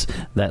replace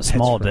that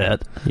small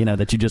debt,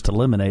 that you just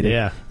eliminated.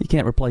 Yeah. You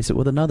can't replace it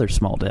with another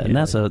small debt. And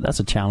that's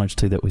a challenge,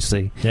 too, that we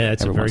see. Yeah,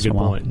 it's a very good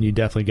point. You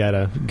definitely got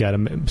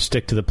to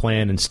stick to the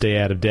plan and stay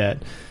out of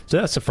debt. So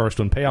that's the first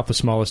one. Pay off the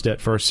smallest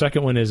debt first.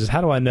 Second one is how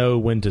do I know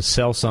when to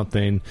sell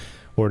something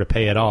or to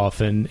pay it off?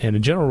 And a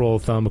general rule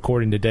of thumb,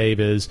 according to Dave,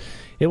 is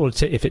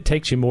if it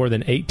takes you more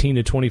than 18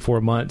 to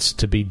 24 months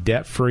to be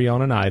debt-free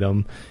on an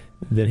item,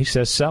 then he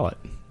says sell it.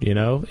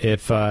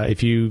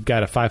 If you've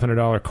got a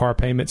 $500 car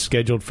payment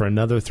scheduled for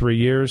another 3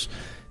 years,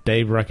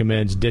 Dave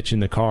recommends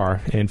ditching the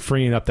car and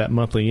freeing up that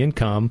monthly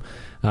income.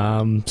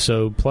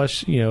 So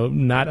plus,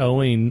 not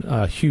owing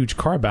a huge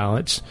car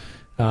balance,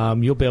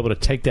 you'll be able to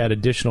take that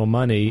additional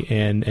money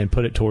and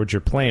put it towards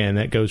your plan.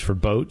 That goes for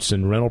boats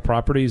and rental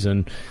properties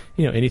and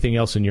anything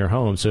else in your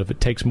home. So if it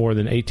takes more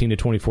than 18 to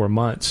 24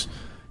 months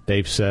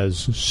Dave says,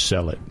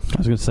 sell it. I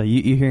was going to say,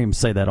 you hear him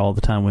say that all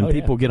the time. When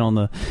people get on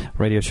the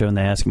radio show and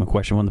they ask him a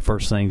question, one of the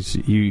first things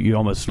you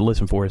almost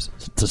listen for is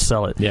to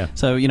sell it. Yeah.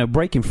 So,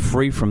 breaking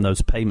free from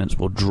those payments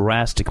will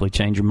drastically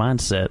change your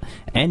mindset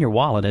and your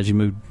wallet as you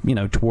move,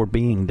 toward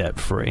being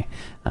debt-free.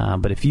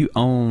 But if you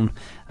own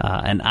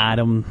an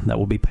item that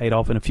will be paid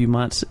off in a few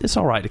months, it's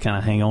all right to kind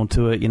of hang on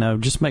to it.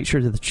 Just make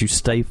sure that you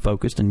stay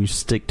focused and you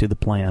stick to the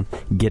plan.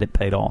 Get it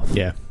paid off.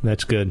 Yeah,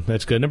 that's good.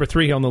 That's good. Number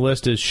 3 on the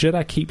list is, should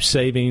I keep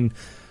saving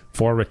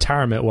for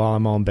retirement while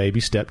I'm on baby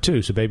step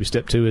 2? So baby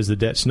step 2 is the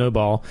debt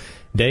snowball.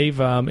 Dave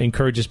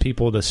encourages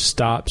people to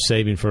stop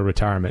saving for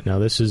retirement. Now,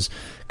 this is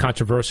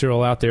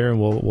controversial out there, and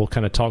we'll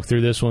kind of talk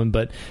through this one,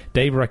 but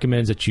Dave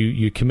recommends that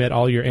you commit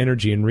all your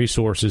energy and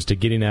resources to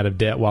getting out of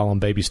debt while on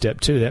baby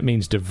step 2. That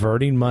means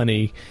diverting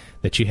money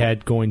that you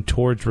had going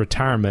towards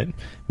retirement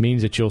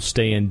means that you'll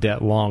stay in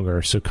debt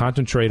longer. So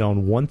concentrate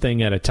on one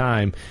thing at a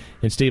time.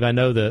 And Steve, I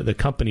know the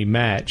company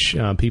match,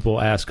 people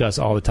ask us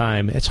all the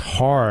time, it's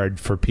hard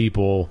for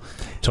people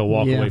to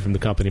walk away from the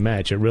company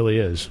match. It really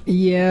is.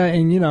 Yeah,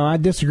 and I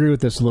disagree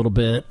with this a little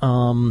bit.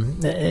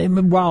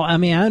 Well, I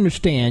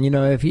understand,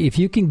 if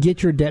you can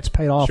get your debts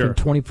paid off in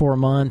 24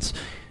 months,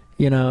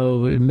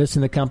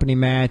 missing the company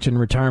match and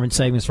retirement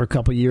savings for a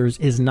couple of years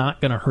is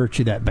not going to hurt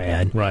you that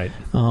bad. Right.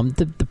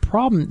 The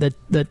problem the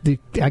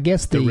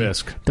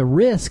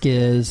risk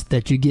is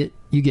that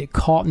you get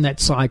caught in that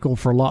cycle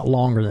for a lot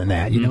longer than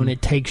that, and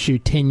it takes you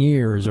 10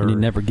 years, or and you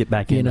never get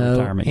back into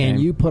retirement game.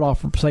 And you put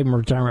off saving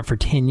retirement for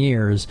 10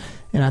 years,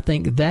 and I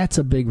think that's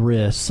a big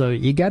risk. So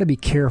you got to be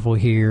careful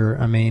here.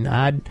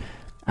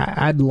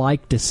 I'd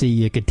like to see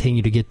you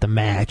continue to get the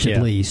match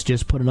at least.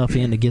 Just put enough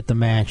in to get the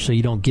match so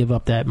you don't give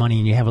up that money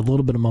and you have a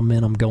little bit of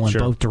momentum going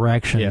both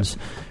directions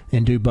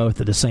and do both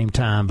at the same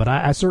time. But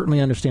I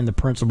certainly understand the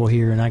principle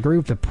here, and I agree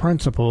with the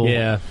principle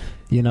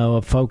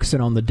of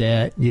focusing on the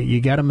debt. You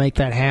got to make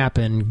that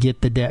happen,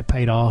 get the debt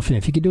paid off. And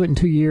if you could do it in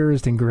 2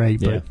 years, then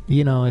great. But,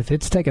 if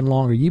it's taking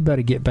longer, you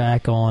better get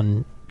back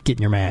on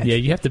getting your match. Yeah,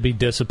 you have to be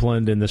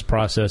disciplined in this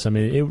process.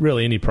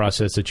 Really any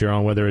process that you're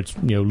on, whether it's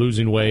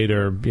losing weight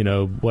or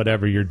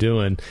whatever you're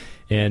doing,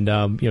 and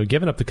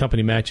giving up the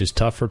company match is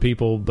tough for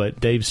people.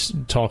 But Dave's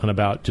talking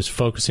about just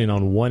focusing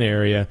on one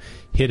area,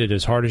 hit it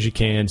as hard as you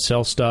can,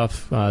 sell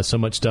stuff, so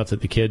much stuff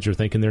that the kids are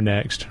thinking they're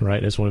next.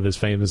 Right, that's one of his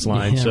famous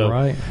lines.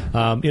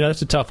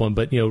 That's a tough one.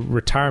 But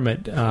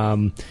retirement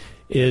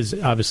is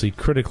obviously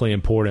critically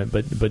important.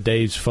 But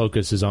Dave's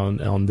focus is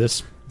on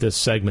this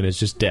segment is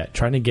just debt,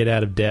 trying to get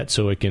out of debt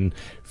so it can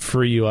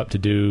free you up to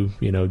do,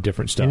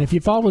 different stuff. And if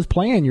you follow his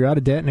plan, you're out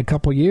of debt in a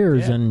couple of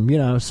years. Yeah.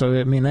 And, so,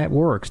 that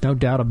works. No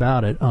doubt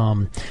about it.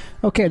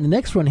 Okay, the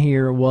next one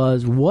here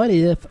was, what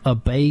if a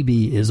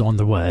baby is on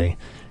the way?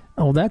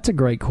 Oh, that's a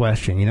great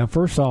question.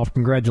 First off,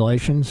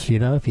 congratulations.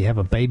 If you have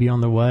a baby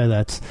on the way,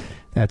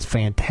 that's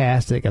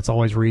fantastic. That's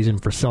always reason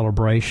for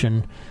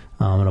celebration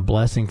and a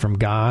blessing from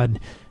God.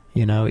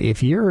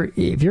 If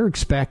you're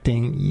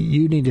expecting,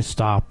 you need to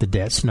stop the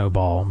debt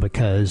snowball,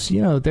 because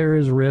there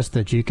is a risk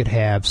that you could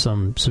have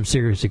some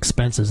serious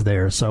expenses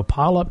there. So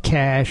pile up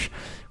cash.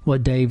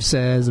 What Dave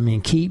says,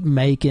 keep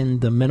making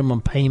the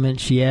minimum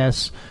payments,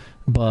 yes,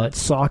 but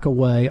sock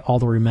away all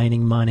the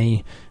remaining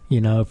money.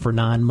 For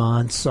 9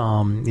 months. If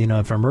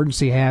an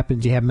emergency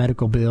happens, you have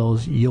medical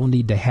bills, you'll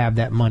need to have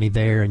that money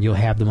there, and you'll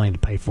have the money to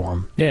pay for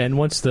them. Yeah, and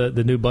once the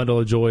new bundle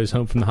of joy is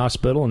home from the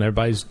hospital and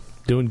everybody's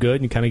doing good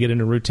and you kind of get in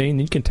a routine,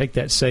 you can take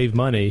that saved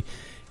money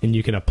and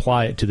you can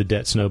apply it to the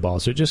debt snowball.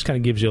 So it just kind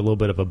of gives you a little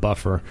bit of a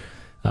buffer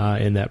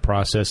in that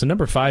process. And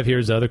number 5 here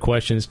is the other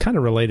question. It's kind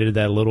of related to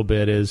that a little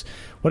bit, is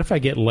what if I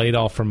get laid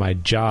off from my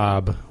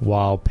job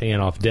while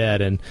paying off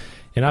debt? And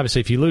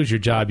obviously, if you lose your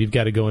job, you've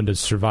got to go into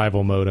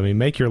survival mode.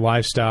 Make your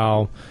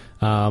lifestyle,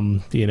 you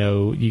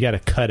got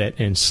to cut it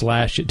and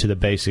slash it to the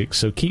basics.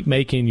 So keep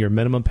making your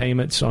minimum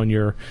payments on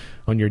your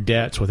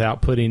debts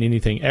without putting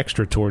anything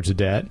extra towards the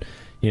debt.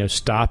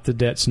 Stop the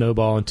debt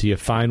snowball until you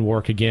find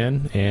work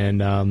again,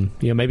 and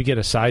maybe get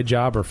a side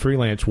job or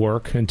freelance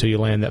work until you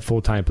land that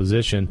full-time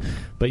position.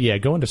 But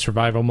go into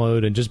survival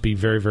mode and just be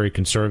very, very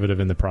conservative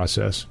in the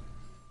process.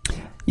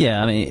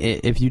 Yeah,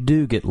 if you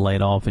do get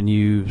laid off and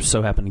you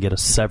so happen to get a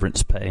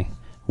severance pay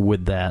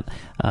with that,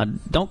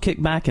 don't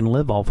kick back and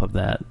live off of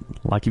that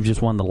like you've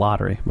just won the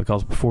lottery,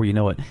 because before you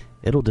know it,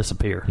 it'll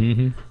disappear.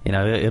 Mm-hmm.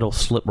 It'll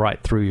slip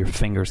right through your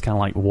fingers, kind of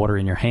like water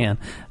in your hand.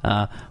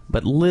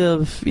 But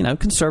live,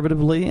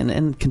 conservatively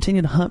and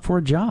continue to hunt for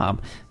a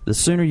job. The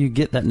sooner you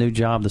get that new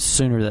job, the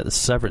sooner that the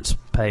severance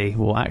pay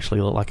will actually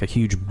look like a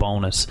huge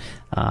bonus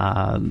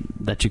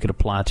that you could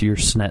apply to your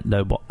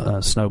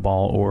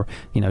snowball or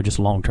just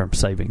long-term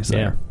savings there.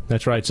 Yeah,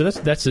 that's right. So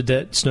that's the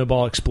debt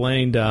snowball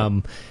explained.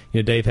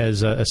 Dave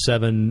has a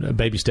 7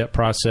 baby step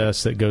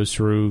process that goes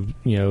through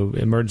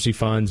emergency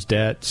funds,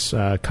 debts,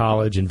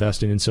 college,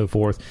 investing, and so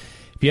forth.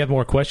 If you have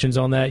more questions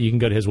on that, you can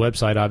go to his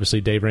website,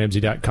 obviously,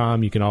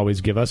 DaveRamsey.com. You can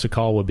always give us a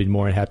call. We'll be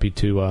more than happy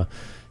to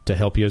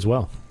help you as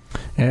well.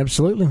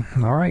 Absolutely.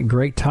 All right,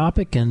 great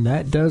topic, and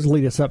that does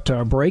lead us up to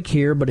our break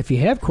here. But if you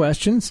have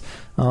questions,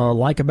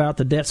 like about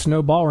the debt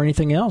snowball or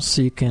anything else,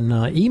 you can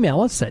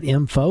email us at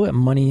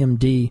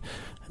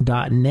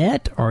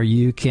info@moneymd.net, or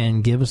you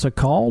can give us a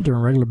call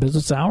during regular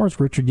business hours.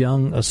 Richard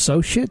Young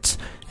Associates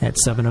at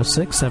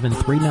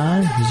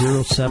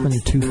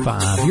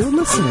 706-739-0725. You're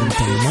listening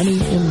to Money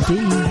MD.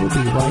 We'll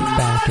be right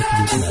back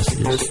after these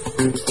messages.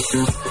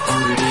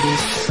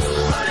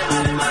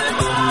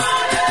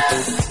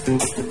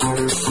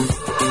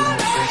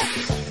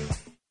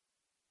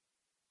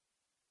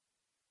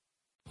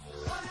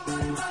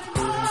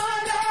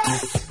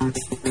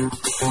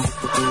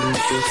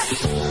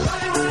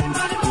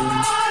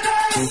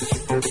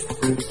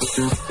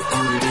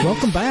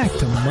 Welcome back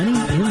to Money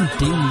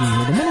MD,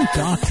 where the money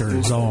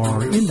doctors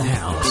are in the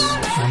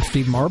house. I'm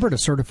Steve Marbert, a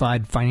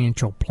certified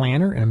financial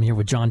planner, and I'm here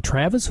with John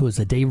Travis, who is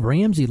a Dave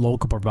Ramsey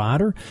local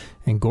provider,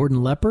 and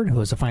Gordon Leopard, who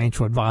is a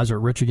financial advisor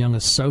at Richard Young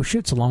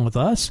Associates, along with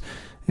us.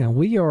 And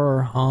we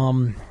are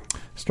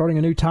starting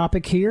a new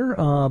topic here,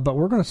 but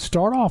we're going to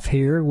start off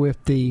here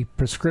with the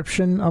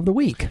prescription of the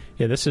week.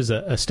 Yeah, this is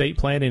estate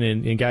planning,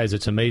 and guys,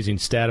 it's an amazing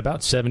stat.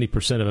 About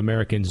 70% of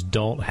Americans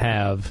don't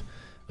have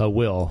a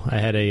will. I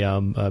had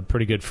a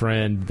pretty good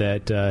friend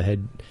that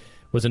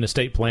was an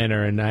estate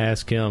planner, and I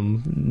asked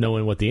him,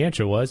 knowing what the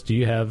answer was, do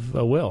you have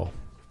a will?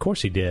 Of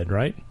course he did,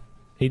 right?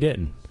 He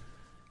didn't.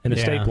 An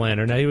estate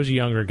planner. Now, he was a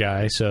younger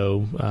guy,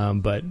 so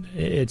but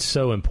it's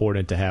so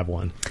important to have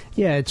one.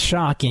 Yeah, it's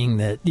shocking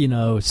that,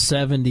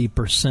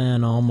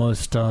 70%,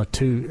 almost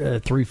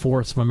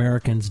three-fourths of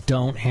Americans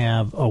don't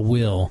have a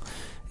will.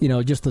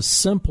 Just the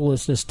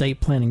simplest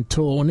estate planning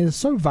tool, and it's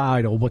so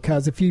vital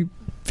because if you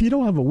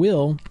don't have a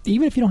will,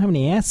 even if you don't have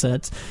any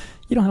assets,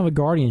 you don't have a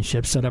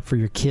guardianship set up for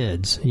your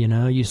kids.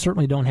 You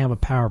certainly don't have a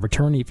power of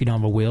attorney if you don't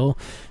have a will.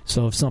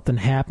 So if something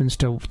happens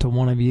to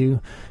one of you,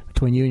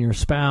 between you and your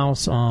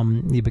spouse,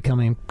 you become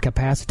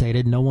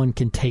incapacitated, no one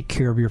can take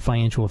care of your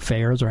financial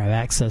affairs or have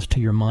access to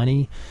your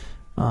money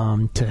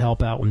to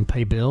help out and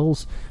pay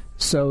bills.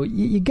 So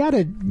you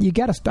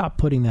gotta stop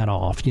putting that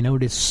off.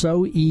 It is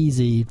so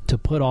easy to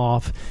put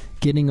off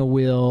getting a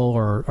will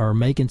or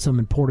making some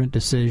important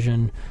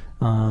decision.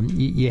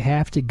 You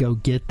have to go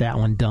get that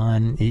one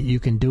done. You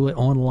can do it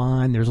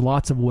online. There's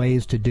lots of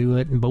ways to do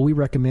it, but we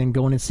recommend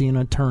going and seeing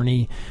an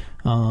attorney,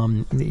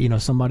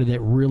 somebody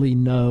that really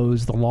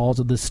knows the laws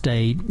of the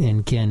state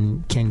and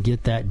can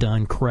get that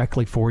done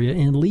correctly for you,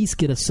 and at least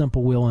get a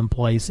simple will in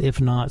place, if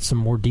not some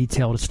more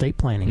detailed estate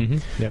planning.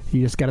 Mm-hmm. Yep.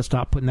 You just got to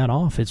stop putting that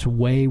off. It's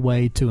way,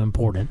 way too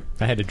important.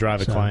 I had to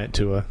drive a client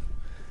to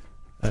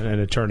an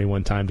attorney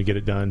one time to get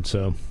it done,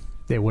 so...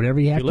 Yeah, whatever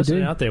you have to do. If you're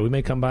listening out there, we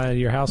may come by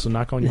your house and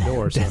knock on your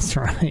door. So. That's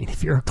right.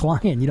 If you're a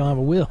client, you don't have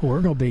a will,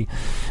 we're going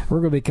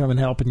to be coming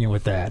helping you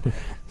with that.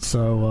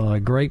 So,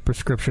 great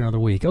prescription of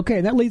the week.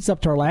 Okay, that leads up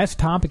to our last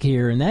topic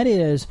here, and that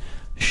is,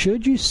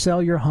 should you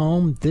sell your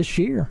home this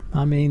year?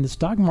 I mean, the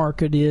stock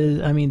market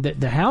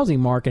the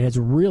housing market has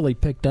really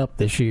picked up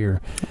this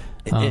year.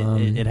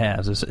 It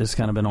has. It's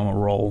kind of been on a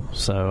roll.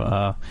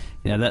 So,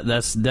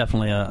 that's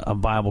definitely a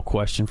viable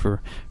question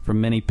for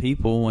many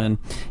people. And,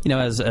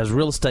 as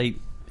real estate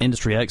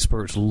industry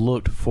experts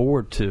looked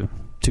forward to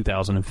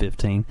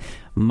 2015,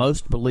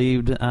 most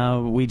believed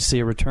we'd see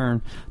a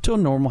return to a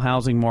normal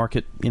housing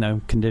market,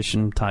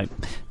 condition type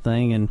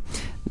thing, and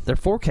their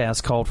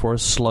forecast called for a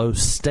slow,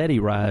 steady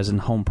rise in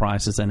home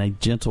prices and a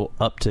gentle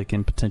uptick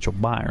in potential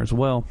buyers.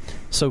 Well,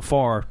 so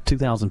far,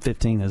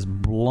 2015 has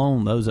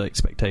blown those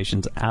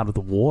expectations out of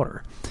the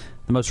water.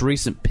 The most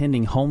recent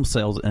pending home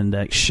sales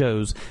index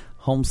shows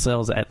home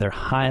sales at their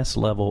highest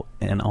level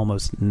in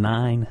almost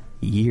 9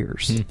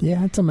 years.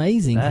 Yeah, it's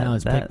amazing how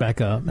it's picked back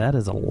up. That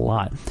is a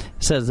lot. It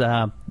says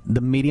the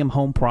medium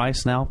home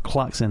price now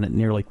clocks in at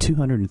nearly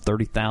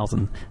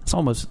 $230,000. It's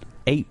almost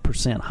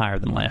 8% higher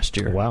than last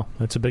year. Wow,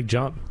 that's a big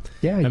jump.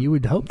 Yeah, you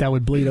would hope that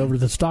would bleed over to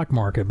the stock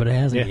market, but it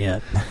hasn't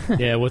yet.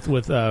 Yeah, with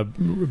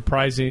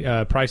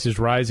prices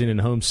rising and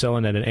homes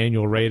selling at an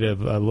annual rate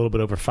of a little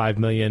bit over $5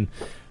 million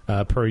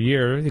per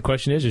year, the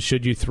question is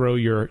should you throw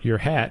your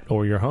hat,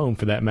 or your home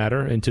for that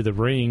matter, into the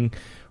ring,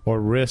 or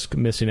risk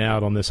missing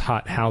out on this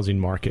hot housing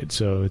market?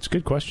 So it's a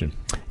good question.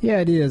 Yeah,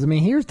 it is. I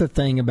mean, here's the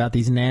thing about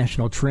these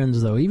national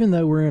trends, though. Even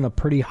though we're in a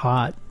pretty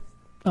hot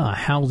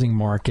housing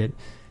market,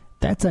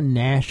 that's a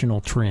national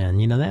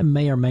trend. That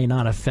may or may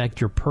not affect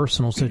your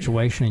personal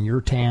situation in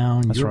your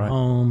town, that's your right.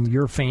 home,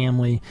 your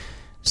family.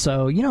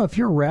 So, if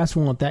you're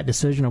wrestling with that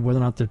decision of whether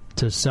or not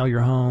to sell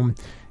your home,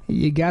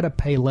 you got to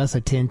pay less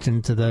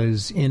attention to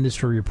those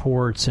industry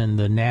reports and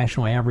the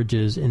national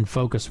averages and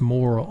focus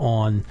more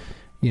on,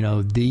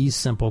 these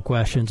simple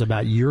questions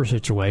about your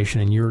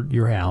situation and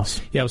your house.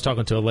 Yeah, I was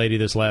talking to a lady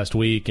this last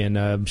week,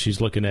 and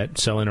she's looking at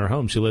selling her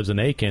home. She lives in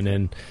Aiken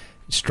and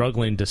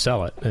struggling to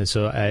sell it. And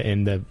so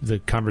in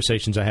the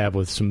conversations I have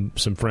with some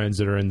friends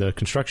that are in the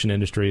construction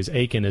industry is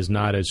Aiken is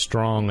not as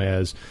strong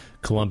as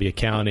Columbia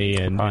County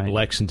and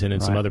Lexington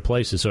and some other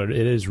places. So it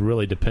is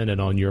really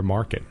dependent on your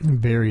market.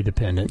 Very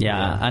dependent.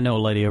 Yeah, I know a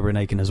lady over in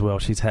Aiken as well.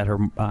 She's had her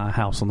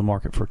house on the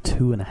market for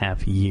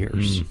 2.5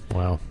 years.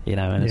 Wow.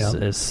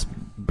 And it's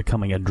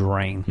becoming a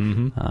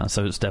drain.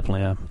 So it's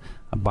definitely a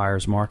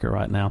buyer's market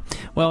right now.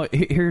 Well,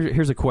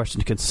 here's a question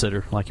to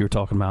consider, like you were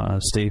talking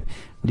about, Steve.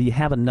 Do you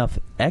have enough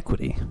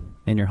equity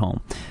in your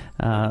home?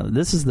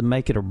 This is the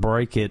make it or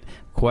break it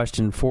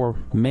question for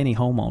many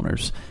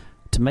homeowners.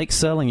 To make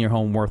selling your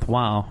home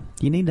worthwhile,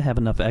 you need to have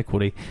enough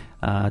equity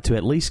to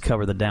at least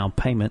cover the down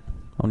payment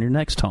on your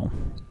next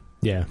home.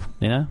 Yeah,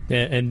 you know,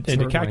 and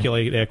to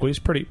calculate equity is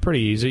pretty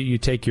easy. You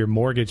take your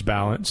mortgage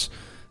balance,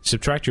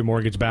 subtract your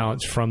mortgage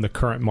balance from the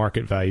current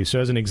market value. So,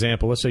 as an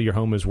example, let's say your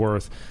home is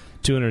worth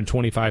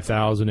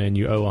 $225,000 and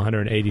you owe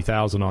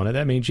 $180,000 on it.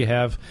 That means you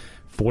have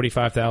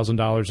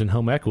 $45,000 in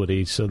home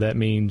equity. So that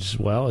means,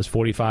 well, is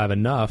 45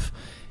 enough?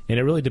 And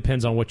it really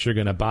depends on what you're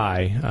going to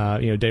buy.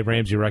 Dave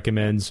Ramsey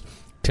recommends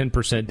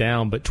 10%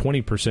 down, but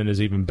 20% is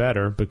even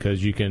better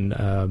because you can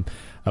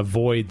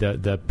avoid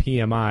the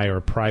PMI or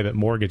private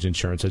mortgage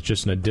insurance. It's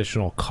just an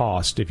additional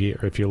cost if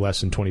you're less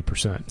than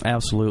 20%.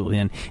 Absolutely,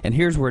 and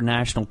here's where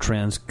national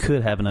trends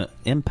could have an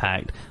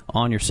impact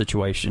on your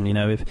situation. You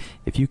know,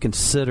 if you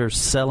consider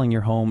selling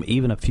your home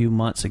even a few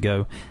months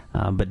ago,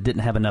 but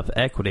didn't have enough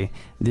equity,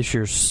 this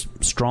year's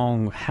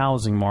strong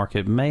housing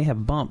market may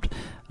have bumped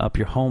up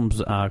your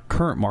home's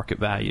current market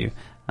value.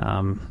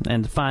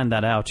 And to find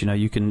that out,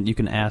 you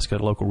can ask a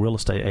local real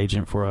estate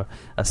agent for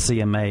a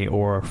CMA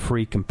or a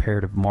free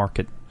comparative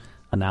market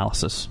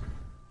analysis.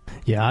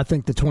 Yeah, I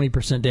think the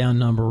 20% down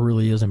number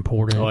really is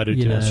important. Oh, I do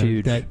too. That's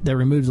huge. That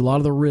removes a lot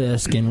of the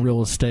risk in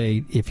real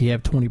estate. If you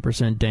have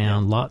 20%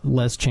 down, a lot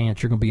less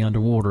chance you're going to be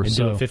underwater. And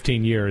do a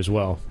 15-year as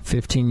well.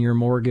 15-year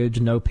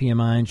mortgage, no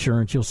PMI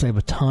insurance. You'll save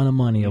a ton of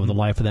money over the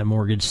life of that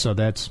mortgage, so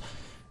that's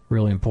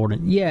really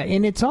important. Yeah,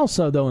 and it's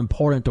also, though,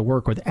 important to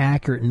work with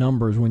accurate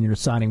numbers when you're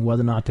deciding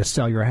whether or not to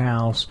sell your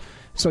house.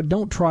 So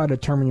don't try to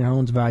determine your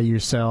home's value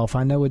yourself.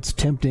 I know it's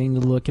tempting to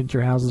look at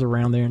your houses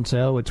around there and say,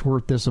 oh, it's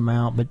worth this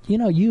amount. But,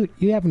 you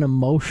have an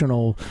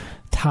emotional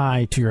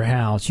tie to your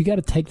house. You got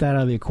to take that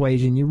out of the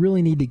equation. You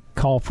really need to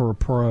call for a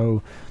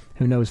pro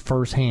who knows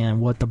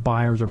firsthand what the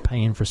buyers are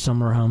paying for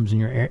similar homes in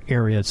your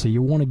area. So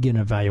you want to get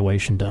an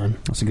evaluation done.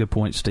 That's a good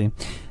point, Steve.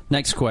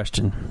 Next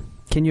question.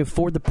 Can you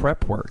afford the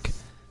prep work?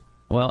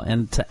 Well,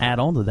 and to add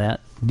on to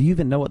that, do you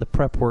even know what the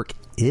prep work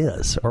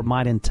is or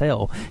might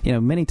entail?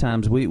 Many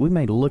times we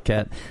may look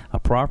at a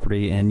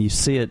property and you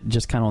see it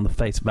just kind of on the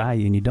face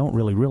value and you don't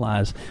really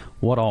realize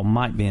what all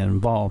might be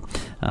involved.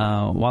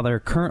 While there are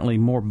currently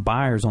more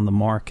buyers on the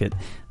market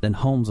than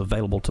homes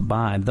available to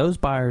buy, those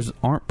buyers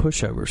aren't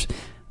pushovers.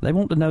 They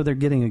want to know they're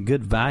getting a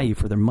good value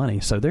for their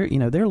money. So they're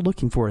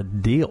looking for a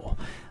deal.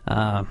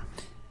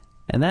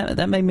 And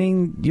that may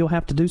mean you'll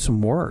have to do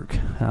some work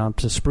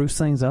to spruce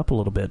things up a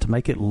little bit, to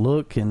make it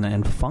look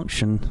and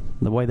function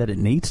the way that it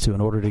needs to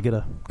in order to get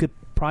a good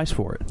price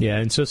for it. Yeah,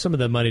 and so some of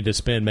the money to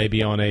spend may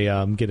be on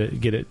a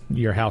get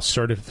your house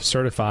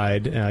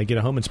certified, get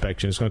a home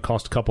inspection. It's going to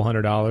cost a couple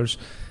 $100.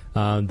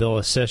 They'll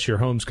assess your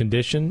home's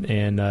condition,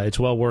 and it's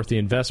well worth the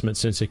investment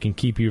since it can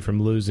keep you from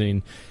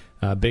losing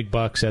big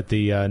bucks at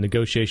the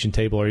negotiation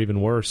table, or even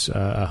worse,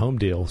 a home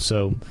deal.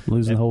 So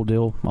losing the whole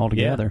deal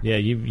altogether. Yeah,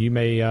 you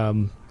may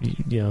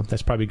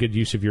that's probably a good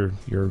use of your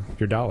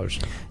dollars.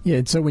 Yeah,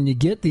 and so when you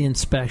get the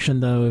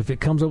inspection, though, if it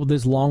comes up with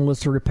this long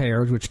list of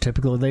repairs, which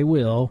typically they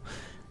will,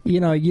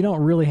 you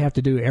don't really have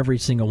to do every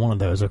single one of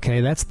those,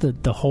 okay? That's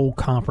the whole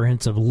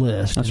comprehensive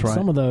list. That's and right.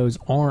 Some of those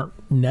aren't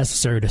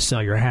necessary to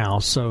sell your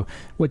house. So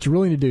what you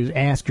really need to do is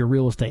ask your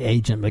real estate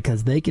agent,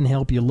 because they can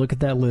help you look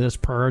at that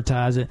list,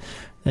 prioritize it.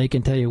 They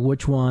can tell you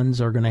which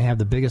ones are going to have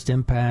the biggest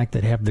impact,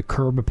 that have the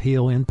curb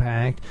appeal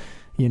impact.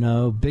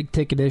 Big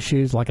ticket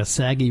issues like a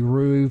saggy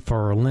roof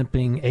or a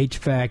limping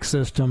HVAC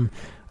system,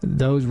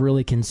 those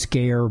really can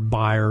scare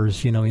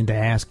buyers, into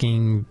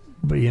asking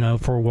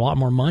for a lot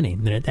more money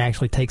than it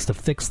actually takes to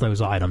fix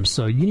those items.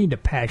 So you need to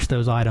patch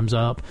those items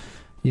up,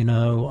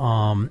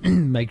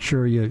 make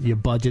sure you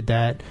budget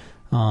that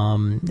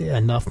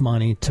enough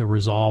money to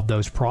resolve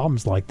those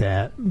problems like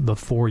that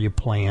before you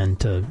plan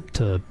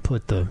to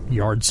put the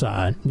yard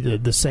sign,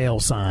 the sale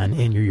sign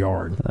in your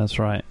yard. That's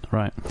right.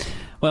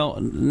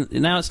 Well,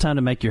 now it's time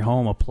to make your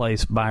home a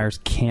place buyers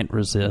can't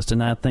resist.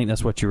 And I think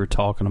that's what you were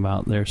talking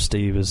about there,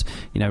 Steve, is,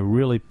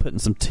 really putting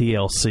some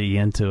TLC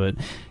into it.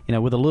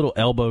 With a little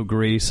elbow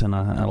grease and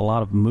a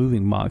lot of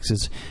moving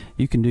boxes,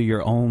 you can do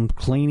your own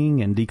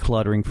cleaning and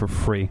decluttering for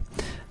free.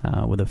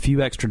 With a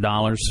few extra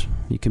dollars,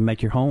 you can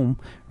make your home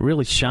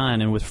really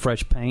shine, and with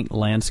fresh paint,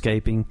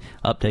 landscaping,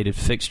 updated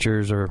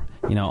fixtures, or,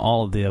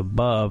 all of the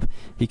above,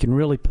 you can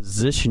really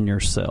position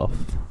yourself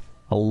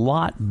a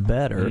lot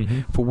better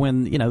for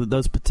when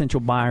those potential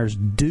buyers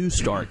do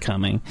start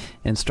coming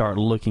and start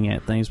looking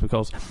at things,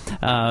 because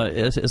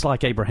it's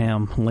like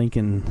Abraham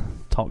Lincoln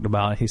talked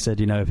about. He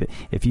said,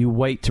 if you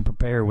wait to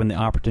prepare when the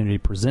opportunity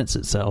presents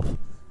itself,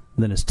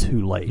 then it's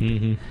too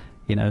late.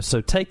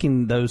 So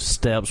taking those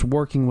steps,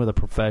 working with a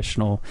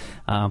professional,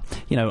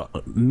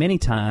 many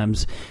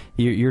times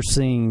you're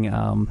seeing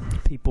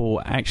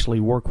people actually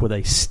work with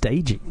a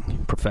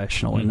staging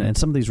professional, and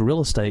some of these real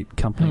estate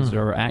companies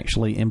are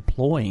actually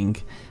employing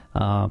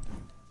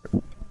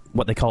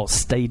what they call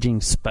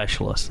staging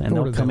specialists, and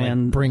they'll come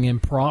in, bring in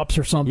props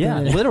or something. Yeah,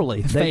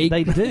 literally,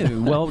 they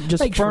do. Well,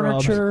 just fake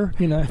furniture,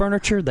 shrubs,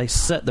 furniture. They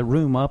set the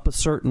room up a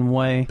certain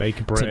way.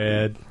 Bake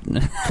bread.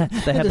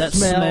 They have that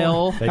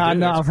smell. I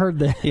know, I've heard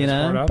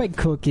that. Bake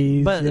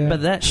cookies.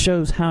 But that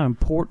shows how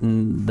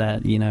important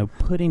that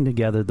putting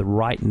together the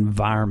right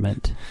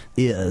environment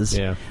is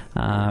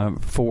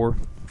for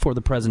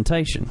the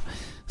presentation.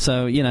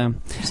 So you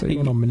want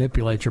to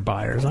manipulate your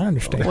buyers. I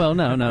understand. Well,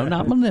 no,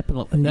 not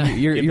manipulate. No.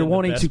 You're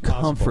wanting to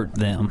comfort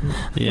them,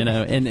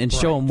 and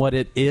show them what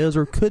it is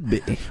or could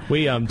be.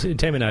 We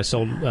Tammy and I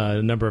sold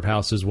a number of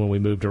houses when we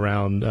moved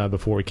around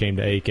before we came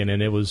to Aiken,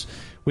 and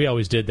we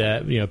always did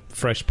that.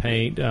 Fresh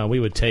paint. We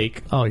would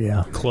take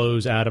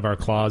clothes out of our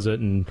closet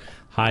and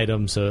hide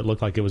them so it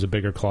looked like it was a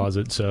bigger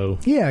closet. So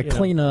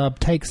clean up,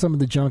 take some of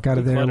the junk out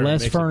of there.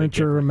 Less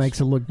furniture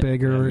makes it look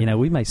bigger.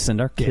 We may send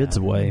our kids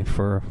away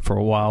for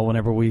a while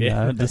whenever we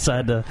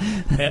decide to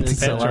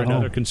pets are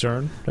another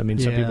concern. I mean,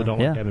 some people don't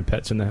like having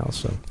pets in the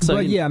house.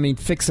 But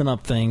fixing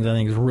up things I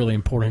think is really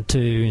important too.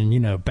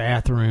 And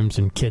bathrooms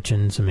and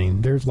kitchens. I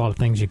mean, there's a lot of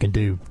things you can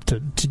do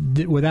to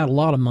without a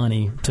lot of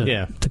money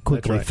to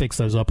quickly fix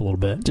those up a little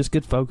bit. Just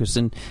good focus,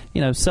 and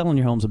selling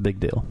your home's a big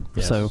deal.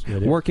 Yes, so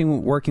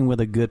working with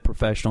a good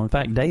professional. In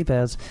fact, Dave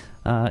has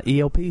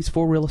ELPs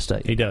for real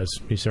estate. He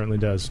does. He certainly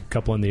does. A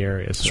couple in the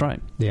area. So. That's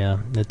right. Yeah,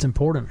 it's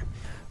important.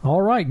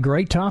 All right,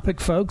 great topic,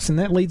 folks, and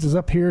that leads us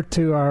up here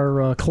to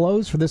our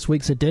close for this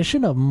week's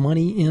edition of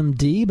Money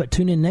MD. But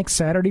tune in next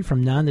Saturday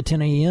from 9 to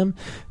 10 a.m.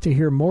 to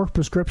hear more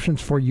prescriptions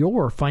for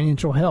your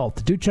financial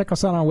health. Do check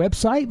us out on our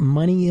website,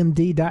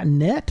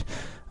 moneymd.net.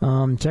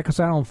 Check us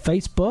out on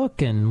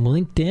Facebook and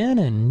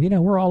LinkedIn,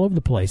 and we're all over the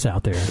place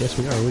out there. Yes,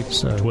 we are.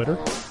 Twitter.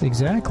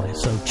 Exactly.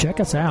 So check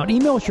us out.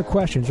 Email us your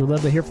questions. We'd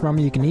love to hear from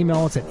you. You can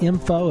email us at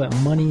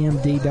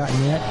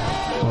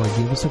info@moneymd.net or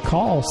give us a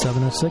call,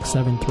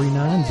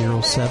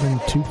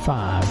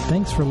 706-739-0725.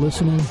 Thanks for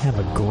listening. Have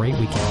a great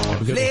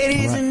weekend.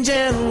 Ladies and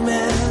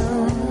gentlemen.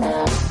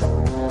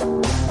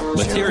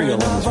 Material in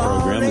this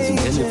program is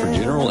intended for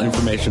general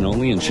information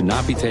only and should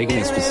not be taken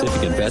as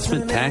specific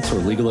investment, tax, or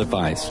legal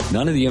advice.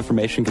 None of the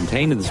information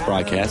contained in this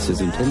broadcast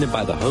is intended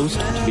by the host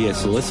to be a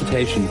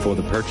solicitation for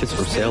the purchase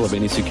or sale of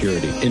any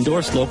security.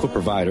 Endorsed local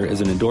provider is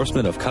an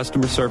endorsement of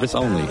customer service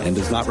only and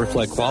does not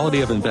reflect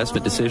quality of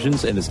investment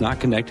decisions and is not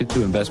connected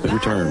to investment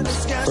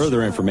returns.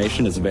 Further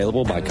information is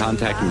available by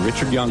contacting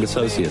Richard Young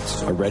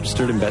Associates, a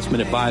registered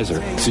investment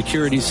advisor.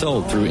 Securities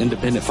sold through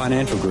Independent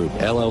Financial Group,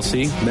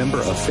 LLC, member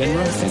of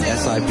FINRA and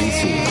SIPC.